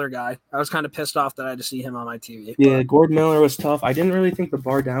Gord Miller guy. I was kind of pissed off that I had to see him on my TV. Yeah, Gord Miller was tough. I didn't really think the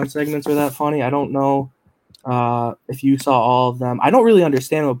bar down segments were that funny. I don't know if you saw all of them. I don't really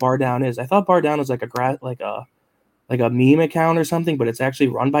understand what bar down is. I thought bar down was like a meme account or something, but it's actually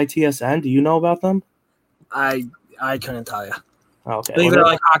run by TSN. Do you know about them? I couldn't tell you. Okay, I think they're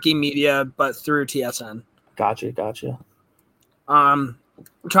like hockey media, but through TSN. Gotcha. I'm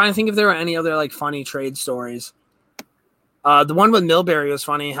trying to think if there were any other like funny trade stories. The one with Milbury was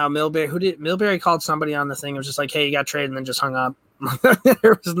funny. How Milbury called somebody on the thing. It was just like, "Hey, you got traded," and then just hung up.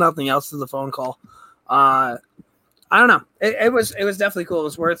 There was nothing else to the phone call. I don't know. It was definitely cool. It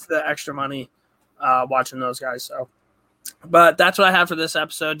was worth the extra money watching those guys. So, but that's what I have for this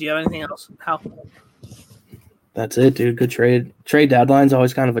episode. Do you have anything else? Hal? That's it, dude. Good trade. Trade deadline's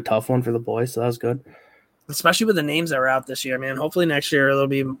always kind of a tough one for the boys, so that was good. Especially with the names that were out this year, man. Hopefully next year there'll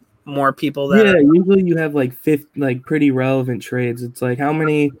be more people that. Yeah, usually you have like pretty relevant trades. It's like how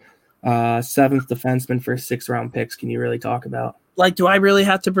many seventh defenseman for 6th-round picks can you really talk about? Like, do I really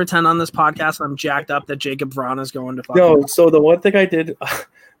have to pretend on this podcast I'm jacked up that Jacob Vrana is going to fucking... No, so the one thing I did,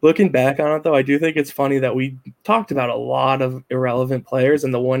 looking back on it, though, I do think it's funny that we talked about a lot of irrelevant players,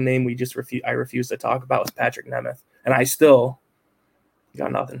 and the one name I refused to talk about was Patrick Nemeth, and I still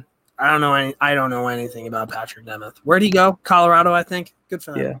got nothing. I don't know anything about Patrick Nemeth. Where'd he go? Colorado, I think. Good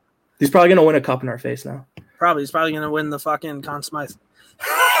for them. Yeah. He's probably going to win a cup in our face now. He's probably going to win the fucking Conn Smythe.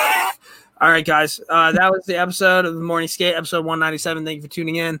 All right, guys. That was the episode of the Morning Skate, episode 197. Thank you for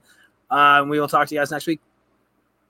tuning in. We will talk to you guys next week.